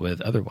have dealt with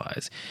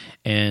otherwise.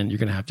 And you're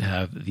going to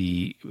have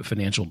the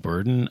financial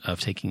burden of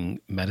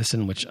taking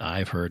medicine, which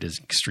I've heard is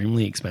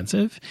extremely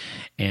expensive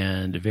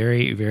and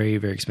very, very,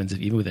 very expensive,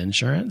 even with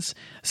insurance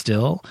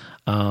still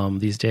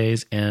these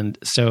days. And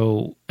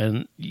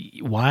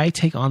why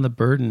take on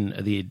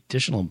the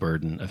additional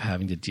burden of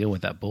having to deal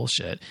with that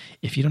bullshit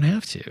if you don't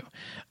have to?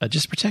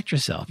 Just protect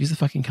yourself. Use the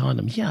fucking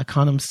condom. Yeah,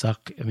 condoms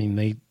suck. I mean,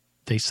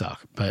 they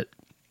suck, but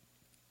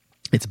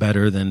it's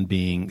better than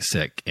being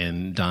sick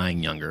and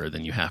dying younger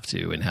than you have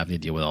to and having to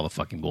deal with all the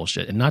fucking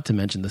bullshit. And not to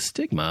mention the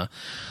stigma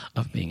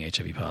of being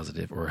HIV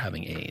positive or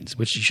having AIDS,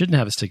 which you shouldn't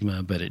have a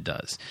stigma, but it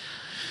does.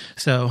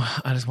 So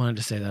I just wanted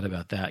to say that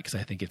about that because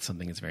I think it's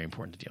something that's very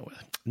important to deal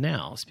with.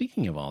 Now,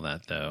 speaking of all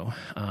that, though,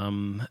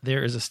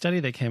 there is a study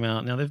that came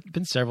out. Now, there have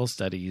been several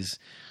studies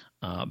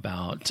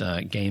about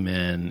gay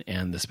men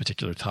and this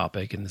particular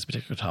topic, and this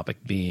particular topic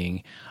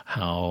being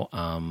how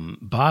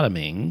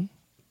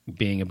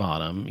being a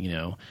bottom,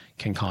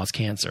 can cause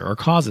cancer or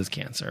causes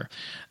cancer.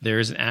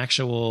 There's an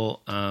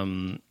actual,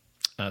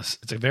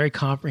 it's a very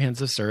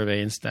comprehensive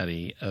survey and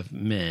study of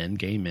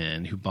gay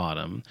men who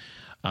bottom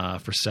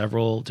for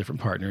several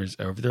different partners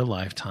over their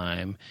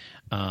lifetime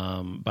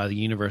by the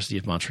University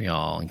of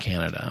Montreal in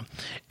Canada.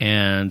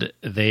 And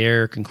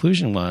their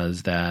conclusion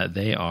was that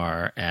they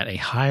are at a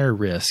higher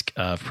risk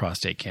of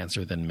prostate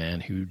cancer than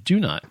men who do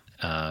not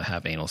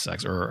have anal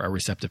sex or are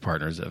receptive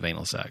partners of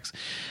anal sex.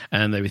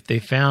 And they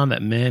found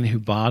that men who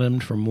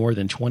bottomed for more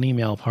than 20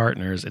 male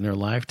partners in their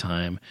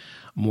lifetime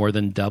more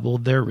than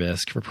doubled their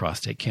risk for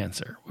prostate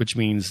cancer, which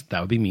means that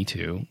would be me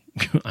too.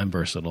 I'm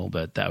versatile,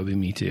 but that would be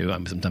me too.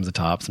 I'm sometimes a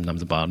top,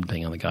 sometimes a bottom,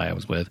 depending on the guy I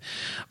was with.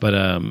 But,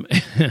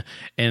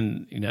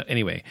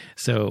 anyway,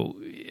 so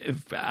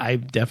I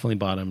definitely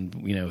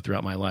bottomed,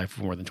 throughout my life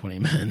for more than 20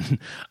 men.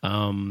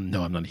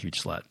 No, I'm not a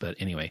huge slut, but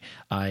anyway,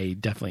 I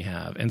definitely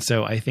have. And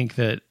so I think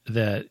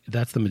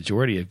that's the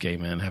majority of gay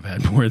men have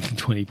had more than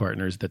 20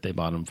 partners that they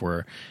bottom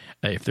for,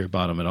 if they're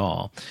bottom at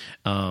all.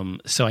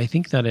 So I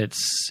think that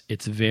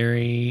it's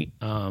very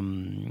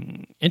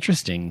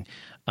interesting.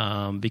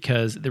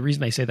 Because the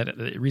reason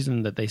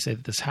that they say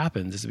that this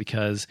happens is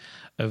because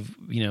of,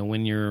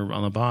 when you're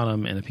on the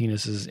bottom and the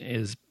penis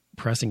is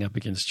pressing up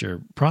against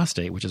your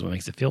prostate, which is what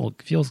makes it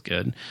feels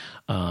good.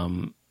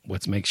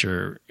 What makes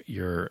your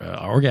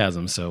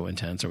orgasm so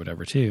intense or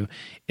whatever too,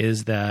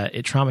 is that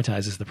it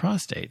traumatizes the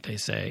prostate, they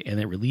say,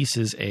 and it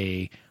releases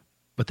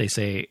what they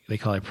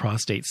call a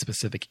prostate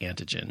specific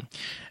antigen.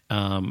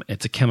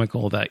 It's a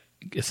chemical that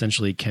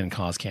essentially can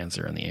cause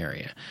cancer in the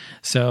area.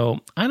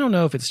 So I don't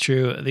know if it's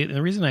true.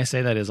 The reason I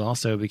say that is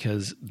also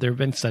because there have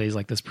been studies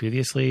like this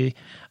previously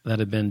that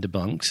have been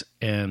debunked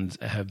and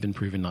have been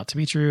proven not to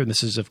be true. And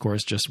this is, of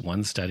course, just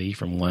one study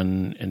from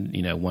one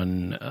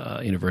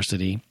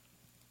university.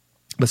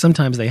 But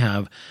sometimes they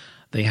have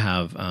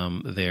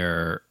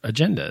their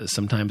agendas.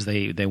 Sometimes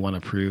they want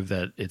to prove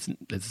that it's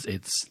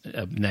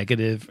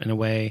negative in a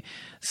way,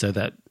 so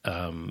that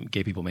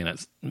gay people may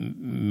not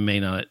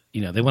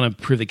they want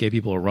to prove that gay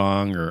people are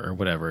wrong or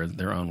whatever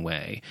their own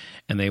way,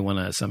 and they want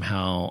to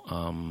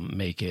somehow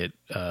make it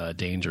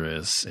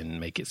dangerous and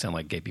make it sound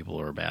like gay people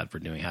are bad for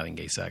having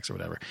gay sex or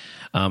whatever.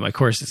 Of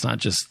course, it's not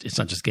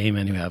just gay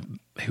men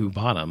who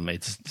bottom.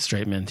 It's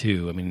straight men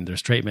too. I mean, there's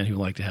straight men who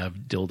like to have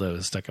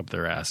dildos stuck up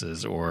their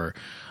asses, or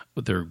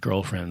with their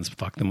girlfriends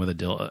fuck them with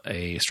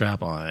a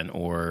strap on,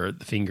 or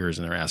the fingers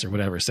in their ass or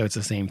whatever. So it's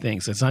the same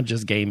thing. So it's not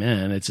just gay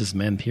men, it's just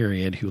men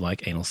period who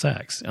like anal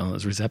sex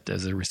as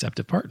a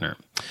receptive partner.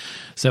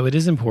 So it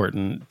is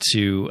important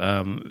to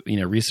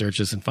research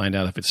this and find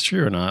out if it's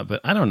true or not.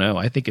 But I don't know.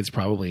 I think it's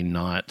probably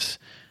not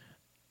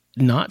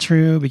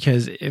true,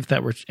 because if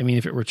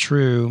it were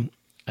true,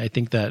 I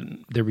think that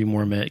there'd be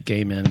more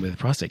gay men with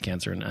prostate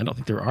cancer, and I don't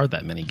think there are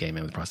that many gay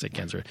men with prostate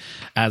cancer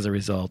as a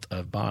result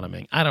of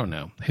bottoming. I don't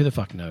know. Who the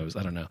fuck knows?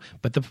 I don't know.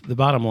 But the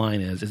bottom line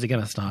is it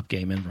going to stop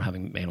gay men from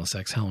having anal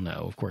sex? Hell no,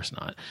 of course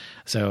not.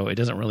 So it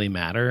doesn't really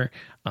matter.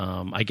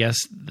 I guess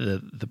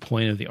the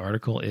point of the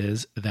article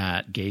is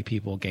that gay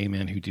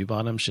men who do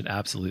bottom should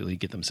absolutely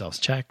get themselves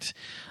checked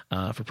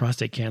for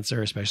prostate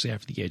cancer, especially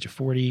after the age of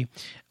 40,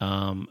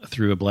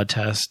 through a blood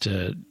test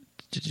to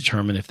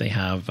determine if they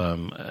have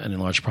an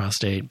enlarged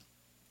prostate,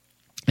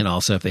 and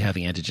also if they have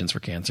the antigens for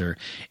cancer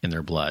in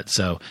their blood.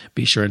 So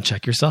be sure and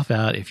check yourself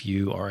out if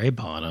you are a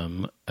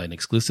bottom, an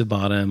exclusive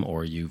bottom,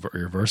 or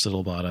you're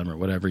versatile bottom, or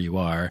whatever you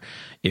are.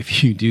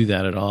 If you do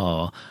that at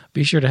all,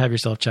 be sure to have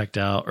yourself checked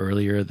out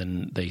earlier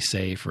than they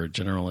say for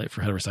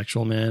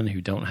heterosexual men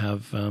who don't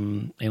have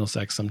anal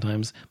sex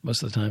sometimes,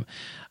 most of the time.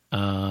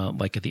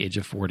 Like at the age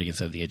of 40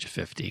 instead of the age of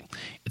 50.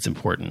 It's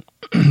important.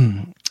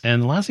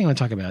 And the last thing I want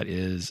to talk about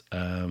is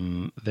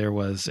there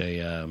was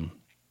a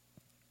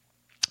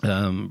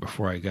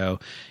before I go,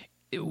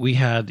 we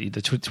had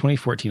the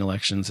 2014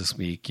 elections this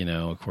week,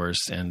 of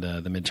course, and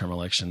the midterm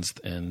elections,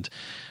 and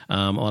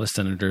a lot of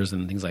senators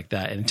and things like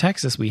that. And in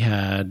Texas, we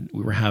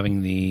were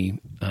having the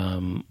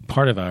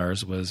part of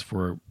ours was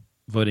for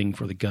voting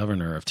for the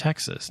governor of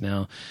Texas.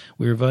 Now,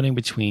 we were voting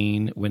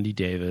between Wendy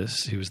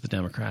Davis, who was the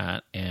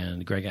Democrat,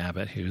 and Greg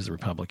Abbott, who's the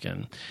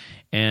Republican.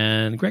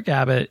 And Greg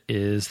Abbott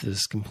is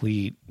this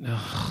complete,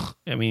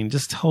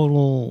 just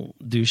total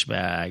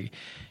douchebag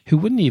who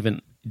wouldn't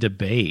even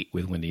debate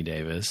with Wendy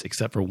Davis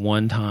except for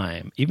one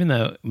time, even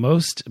though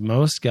most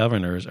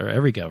governors, or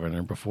every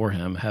governor before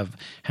him, have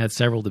had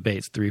several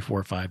debates, 3,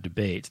 4, 5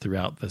 debates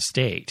throughout the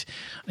state,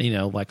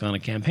 like on a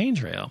campaign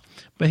trail.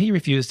 But he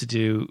refused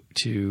to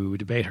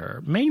debate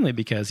her, mainly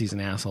because he's an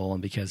asshole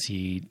and because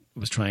he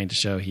was trying to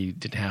show he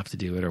didn't have to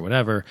do it or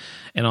whatever,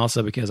 and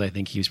also because I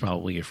think he was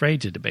probably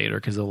afraid to debate her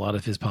because a lot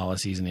of his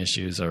policies and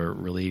issues are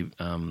really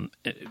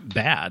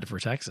bad for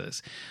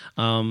Texas.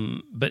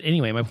 But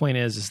anyway, my point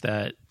is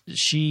that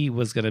she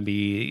was going to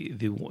be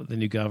the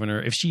new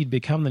governor. If she'd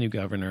become the new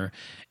governor,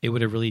 it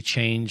would have really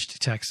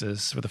changed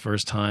Texas for the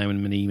first time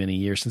in many, many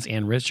years since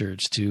Ann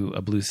Richards to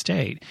a blue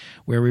state,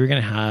 where we were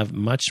going to have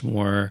much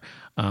more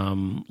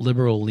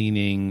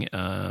liberal-leaning,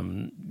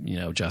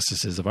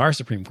 justices of our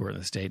Supreme Court in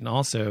the state, and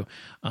also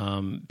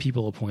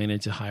people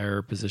appointed to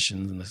higher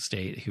positions in the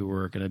state who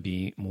were going to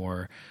be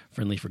more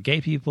friendly for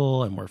gay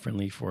people and more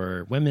friendly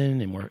for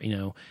women, and more,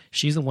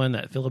 she's the one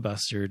that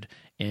filibustered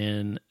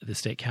in the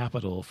state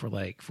capitol for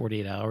like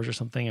 48 hours or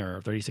something,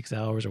 or 36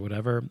 hours or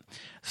whatever,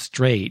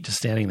 straight, just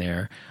standing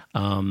there,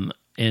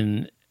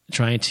 and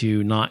trying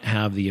to not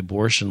have the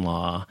abortion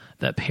law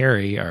that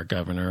Perry, our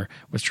governor,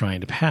 was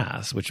trying to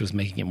pass, which was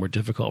making it more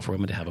difficult for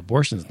women to have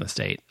abortions in the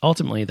state.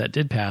 Ultimately, that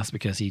did pass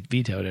because he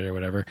vetoed it or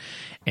whatever,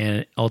 and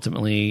it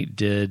ultimately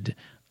did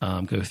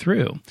go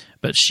through.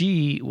 But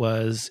she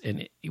was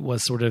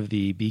sort of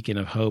the beacon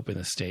of hope in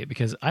the state,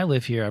 because I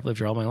live here. I've lived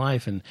here all my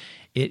life, and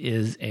it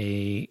is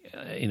a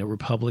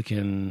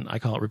Republican. I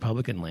call it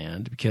Republican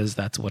land because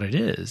that's what it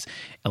is.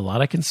 A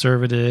lot of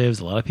conservatives,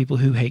 a lot of people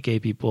who hate gay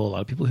people, a lot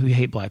of people who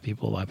hate black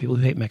people, a lot of people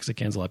who hate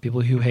Mexicans, a lot of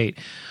people who hate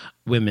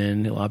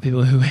women, a lot of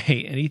people who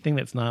hate anything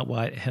that's not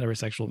white,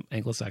 heterosexual,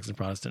 Anglo-Saxon,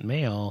 Protestant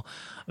male.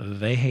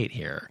 They hate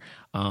here,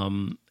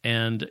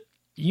 and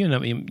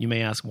you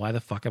may ask, why the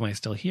fuck am I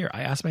still here?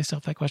 I ask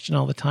myself that question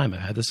all the time.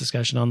 I've had this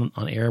discussion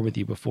on air with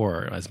you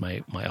before as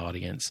my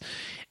audience.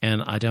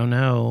 And I don't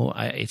know.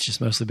 It's just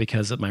mostly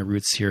because my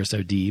roots here are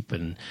so deep,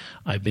 and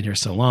I've been here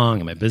so long,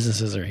 and my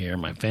businesses are here,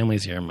 my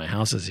family's here, my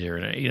house is here,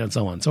 and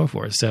so on and so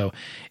forth. So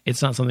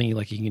it's not something you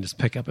can just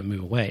pick up and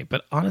move away.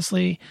 But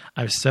honestly,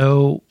 I was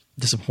so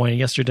disappointed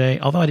yesterday.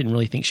 Although I didn't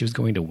really think she was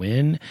going to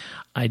win,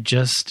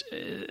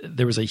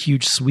 there was a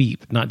huge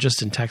sweep, not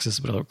just in Texas,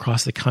 but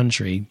across the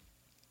country,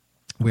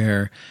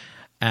 where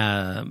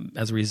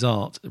as a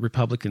result,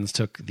 Republicans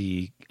took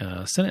the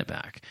Senate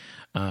back.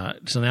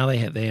 So now they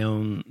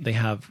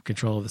have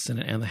control of the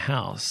Senate and the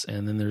House,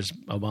 and then there's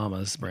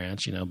Obama's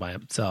branch, by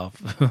itself,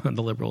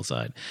 the liberal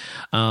side,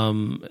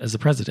 as the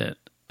president.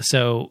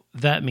 So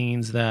that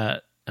means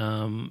that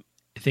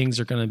things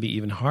are going to be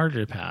even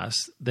harder to pass.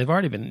 They've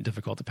already been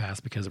difficult to pass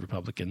because of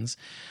Republicans.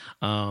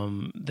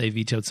 They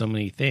vetoed so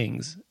many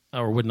things,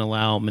 or wouldn't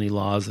allow many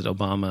laws that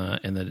Obama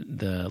and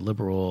the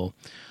liberal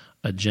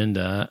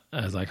agenda,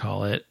 as I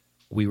call it,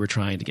 we were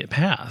trying to get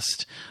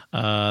passed.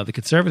 The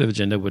conservative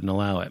agenda wouldn't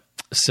allow it.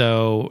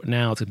 So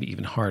now it's going to be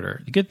even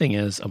harder. The good thing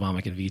is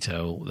Obama can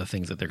veto the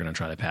things that they're going to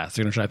try to pass.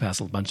 They're going to try to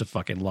pass a bunch of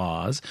fucking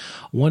laws,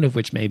 one of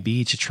which may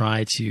be to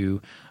try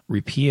to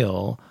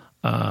repeal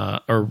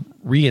or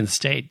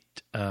reinstate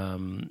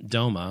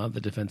DOMA,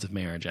 the Defense of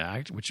Marriage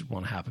Act, which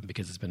won't happen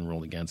because it's been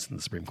ruled against in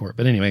the Supreme Court.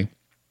 But anyway,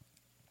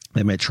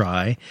 They might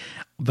try,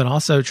 but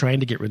also trying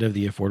to get rid of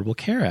the Affordable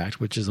Care Act,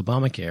 which is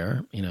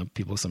Obamacare,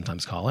 people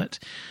sometimes call it,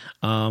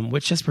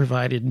 which has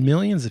provided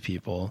millions of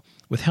people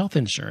with health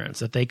insurance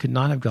that they could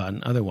not have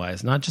gotten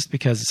otherwise. Not just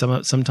because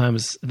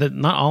sometimes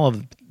not all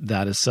of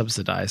that is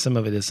subsidized. Some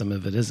of it is, some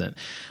of it isn't.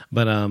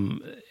 But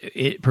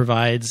it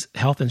provides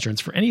health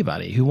insurance for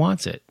anybody who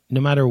wants it,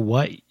 no matter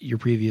what your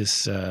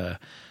previous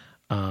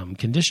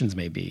conditions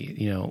may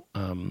be.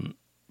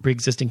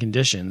 Pre-existing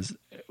conditions,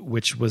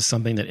 which was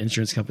something that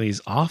insurance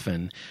companies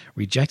often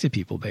rejected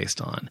people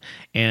based on.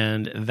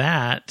 And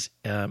that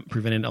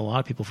prevented a lot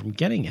of people from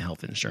getting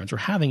health insurance or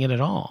having it at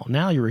all.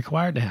 Now you're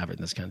required to have it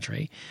in this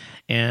country.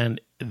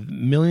 And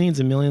millions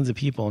and millions of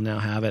people now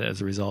have it as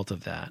a result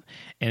of that.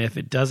 And if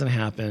it doesn't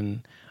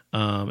happen,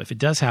 if it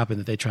does happen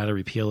that they try to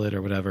repeal it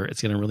or whatever, it's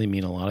going to really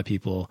mean a lot of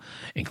people,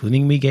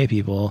 including me, gay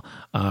people,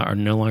 are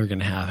no longer going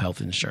to have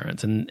health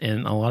insurance. And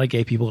a lot of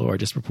gay people are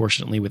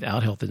disproportionately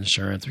without health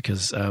insurance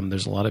because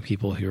there's a lot of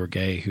people who are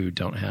gay who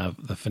don't have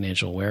the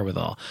financial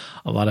wherewithal.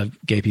 A lot of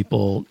gay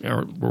people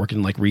are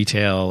working like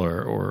retail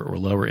or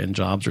lower end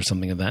jobs or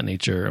something of that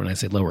nature. When I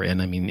say lower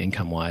end, I mean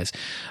income wise.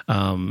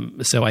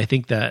 So I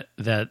think that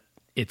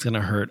it's going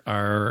to hurt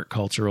our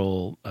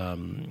cultural,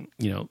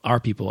 our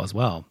people as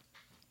well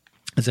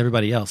as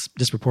everybody else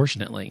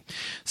disproportionately.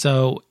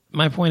 So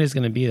my point is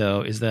going to be,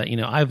 though, is that,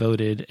 I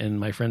voted and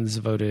my friends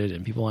voted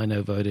and people I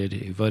know voted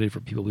who voted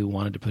for people we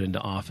wanted to put into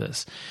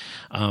office.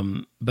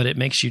 But it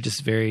makes you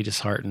just very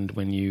disheartened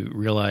when you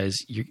realize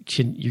you're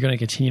going to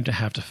continue to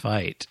have to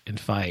fight and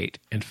fight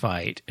and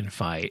fight and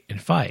fight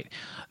and fight.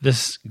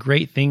 This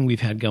great thing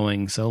we've had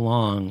going so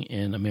long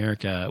in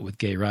America with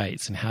gay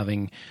rights and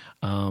having,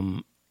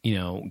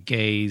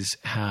 gays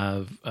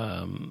have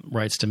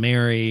rights to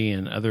marry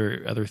and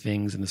other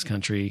things in this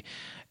country,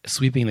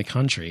 sweeping the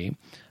country.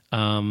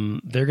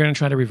 They're going to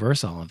try to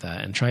reverse all of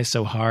that and try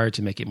so hard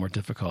to make it more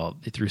difficult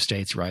through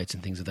states' rights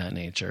and things of that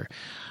nature.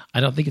 I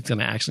don't think it's going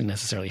to actually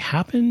necessarily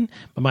happen,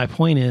 but my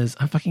point is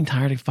I'm fucking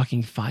tired of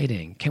fucking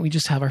fighting. Can't we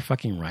just have our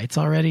fucking rights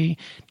already?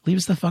 Leave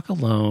us the fuck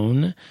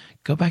alone.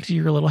 Go back to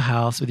your little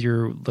house with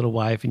your little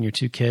wife and your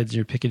 2 kids,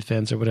 your picket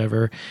fence or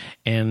whatever,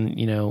 and,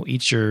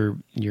 eat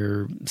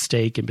your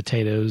steak and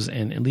potatoes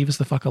and leave us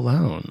the fuck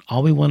alone.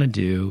 All we want to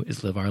do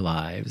is live our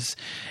lives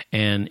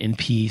and in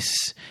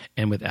peace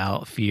and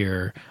without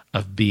fear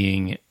of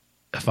being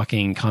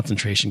fucking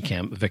concentration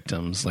camp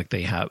victims like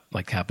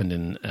happened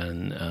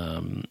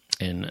in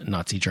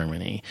Nazi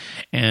Germany.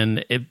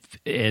 And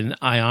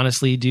I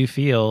honestly do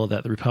feel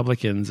that the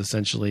Republicans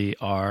essentially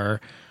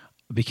are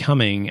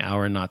becoming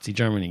our Nazi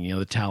Germany,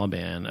 the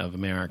Taliban of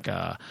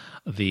America,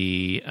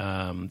 the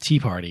Tea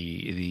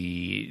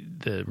Party,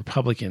 the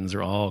Republicans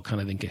are all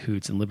kind of in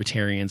cahoots, and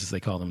libertarians, as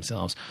they call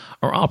themselves,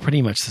 are all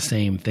pretty much the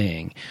same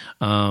thing.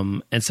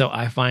 And so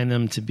I find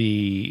them to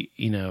be,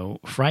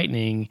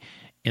 frightening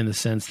in the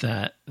sense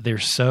that they're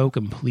so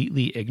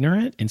completely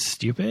ignorant and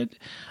stupid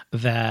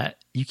that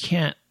you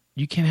can't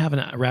have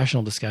a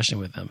rational discussion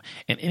with them.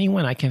 And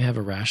anyone I can have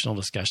a rational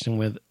discussion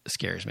with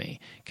scares me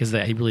because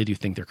I really do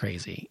think they're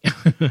crazy.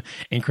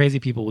 And crazy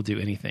people will do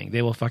anything.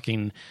 They will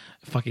fucking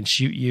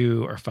shoot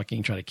you or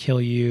fucking try to kill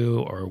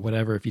you or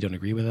whatever if you don't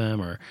agree with them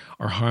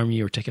or harm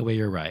you or take away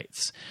your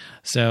rights.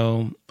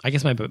 So I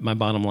guess my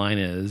bottom line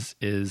is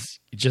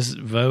just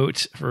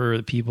vote for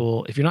the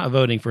people. If you're not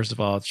voting, first of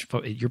all,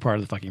 you're part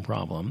of the fucking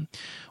problem.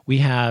 We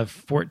have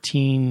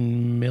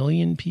 14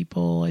 million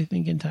people, I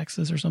think, in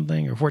Texas or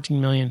something, or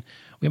 14 million.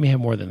 We may have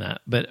more than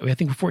that, but I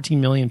think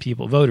 14 million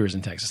people, voters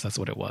in Texas, that's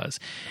what it was.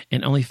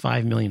 And only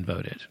 5 million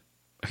voted.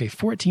 Okay,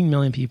 14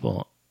 million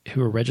people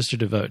who are registered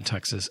to vote in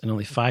Texas and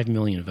only 5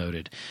 million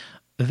voted.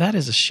 That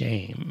is a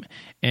shame.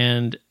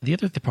 And the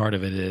other part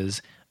of it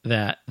is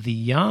that the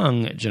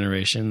young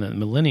generation, the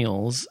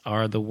millennials,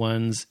 are the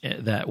ones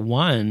that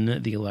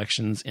won the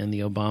elections in the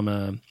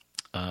Obama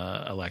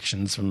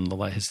elections from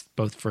his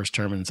both first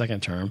term and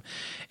second term.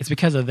 It's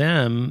because of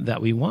them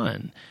that we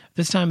won.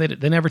 This time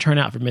they never turn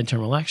out for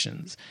midterm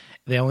elections.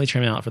 They only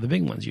turn out for the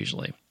big ones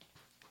usually.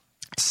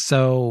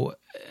 So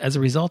as a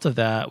result of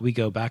that, we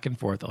go back and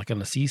forth like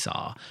on a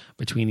seesaw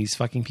between these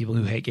fucking people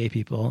who hate gay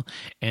people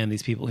and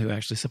these people who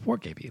actually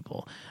support gay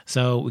people.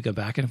 So we go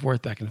back and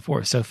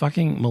forth. So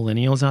fucking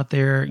millennials out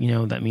there,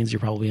 that means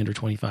you're probably under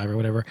 25 or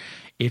whatever.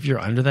 If you're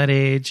under that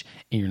age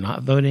and you're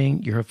not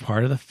voting, you're a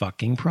part of the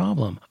fucking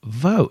problem.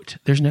 Vote.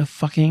 There's no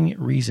fucking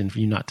reason for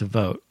you not to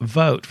vote.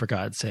 Vote, for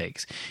God's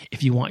sakes.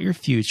 If you want your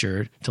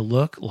future to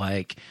look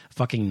like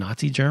fucking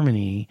Nazi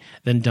Germany,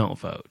 then don't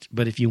vote.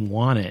 But if you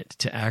want it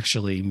to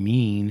actually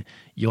mean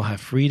you'll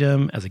have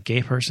freedom as a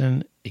gay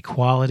person,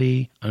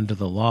 equality under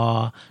the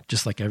law,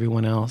 just like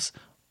everyone else,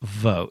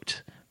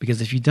 vote.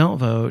 Because if you don't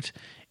vote,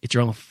 it's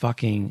your own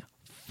fucking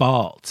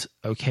fault,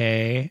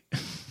 okay?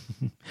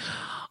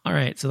 All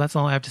right, so that's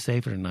all I have to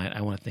say for tonight.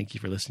 I want to thank you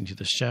for listening to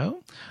the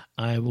show.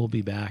 I will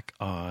be back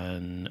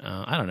on,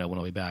 I don't know when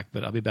I'll be back,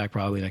 but I'll be back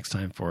probably next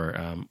time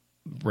for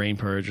Brain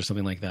Purge or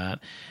something like that.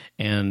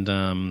 And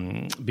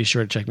be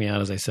sure to check me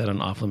out, as I said, on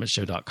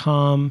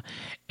offlimitshow.com.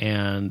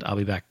 And I'll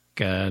be back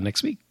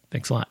next week.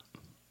 Thanks a lot.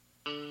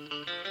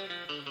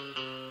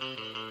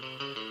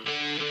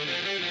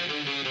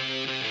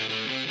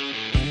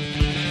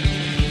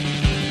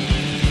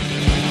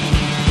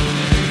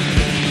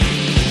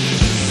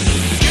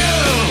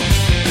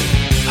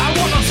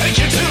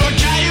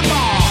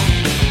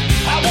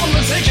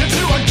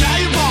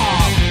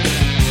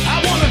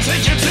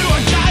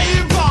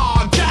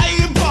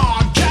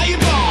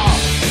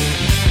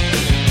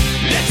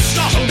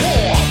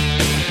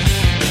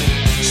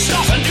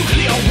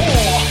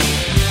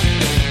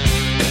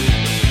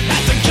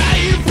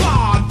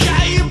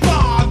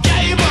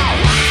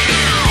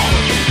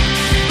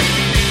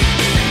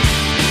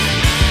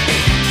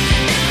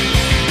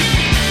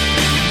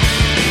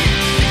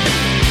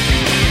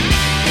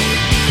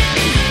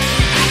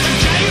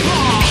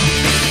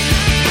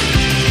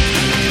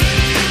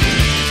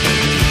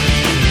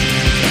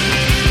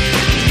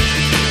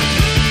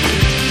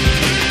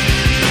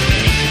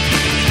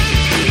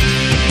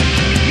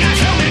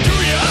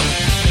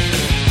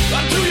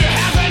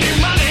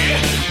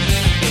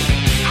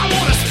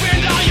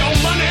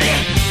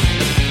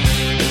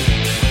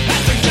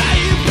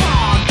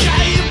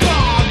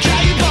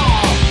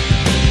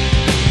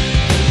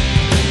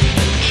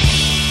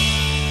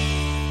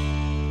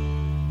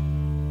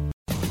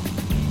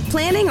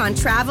 Planning on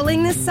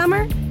traveling this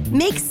summer?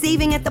 Make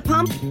saving at the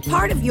pump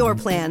part of your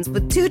plans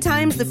with 2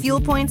 times the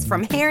fuel points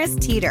from Harris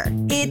Teeter.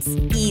 It's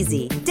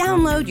easy.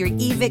 Download your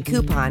eVic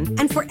coupon,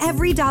 and for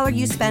every $1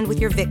 you spend with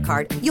your Vic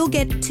card, you'll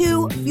get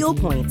 2 fuel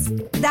points.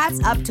 That's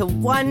up to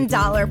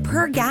 $1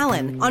 per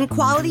gallon on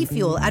quality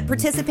fuel at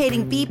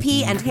participating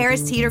BP and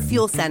Harris Teeter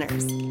fuel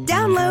centers.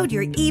 Download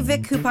your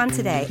eVic coupon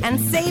today and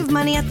save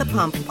money at the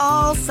pump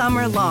all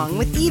summer long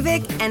with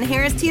eVic and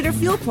Harris Teeter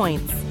fuel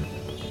points.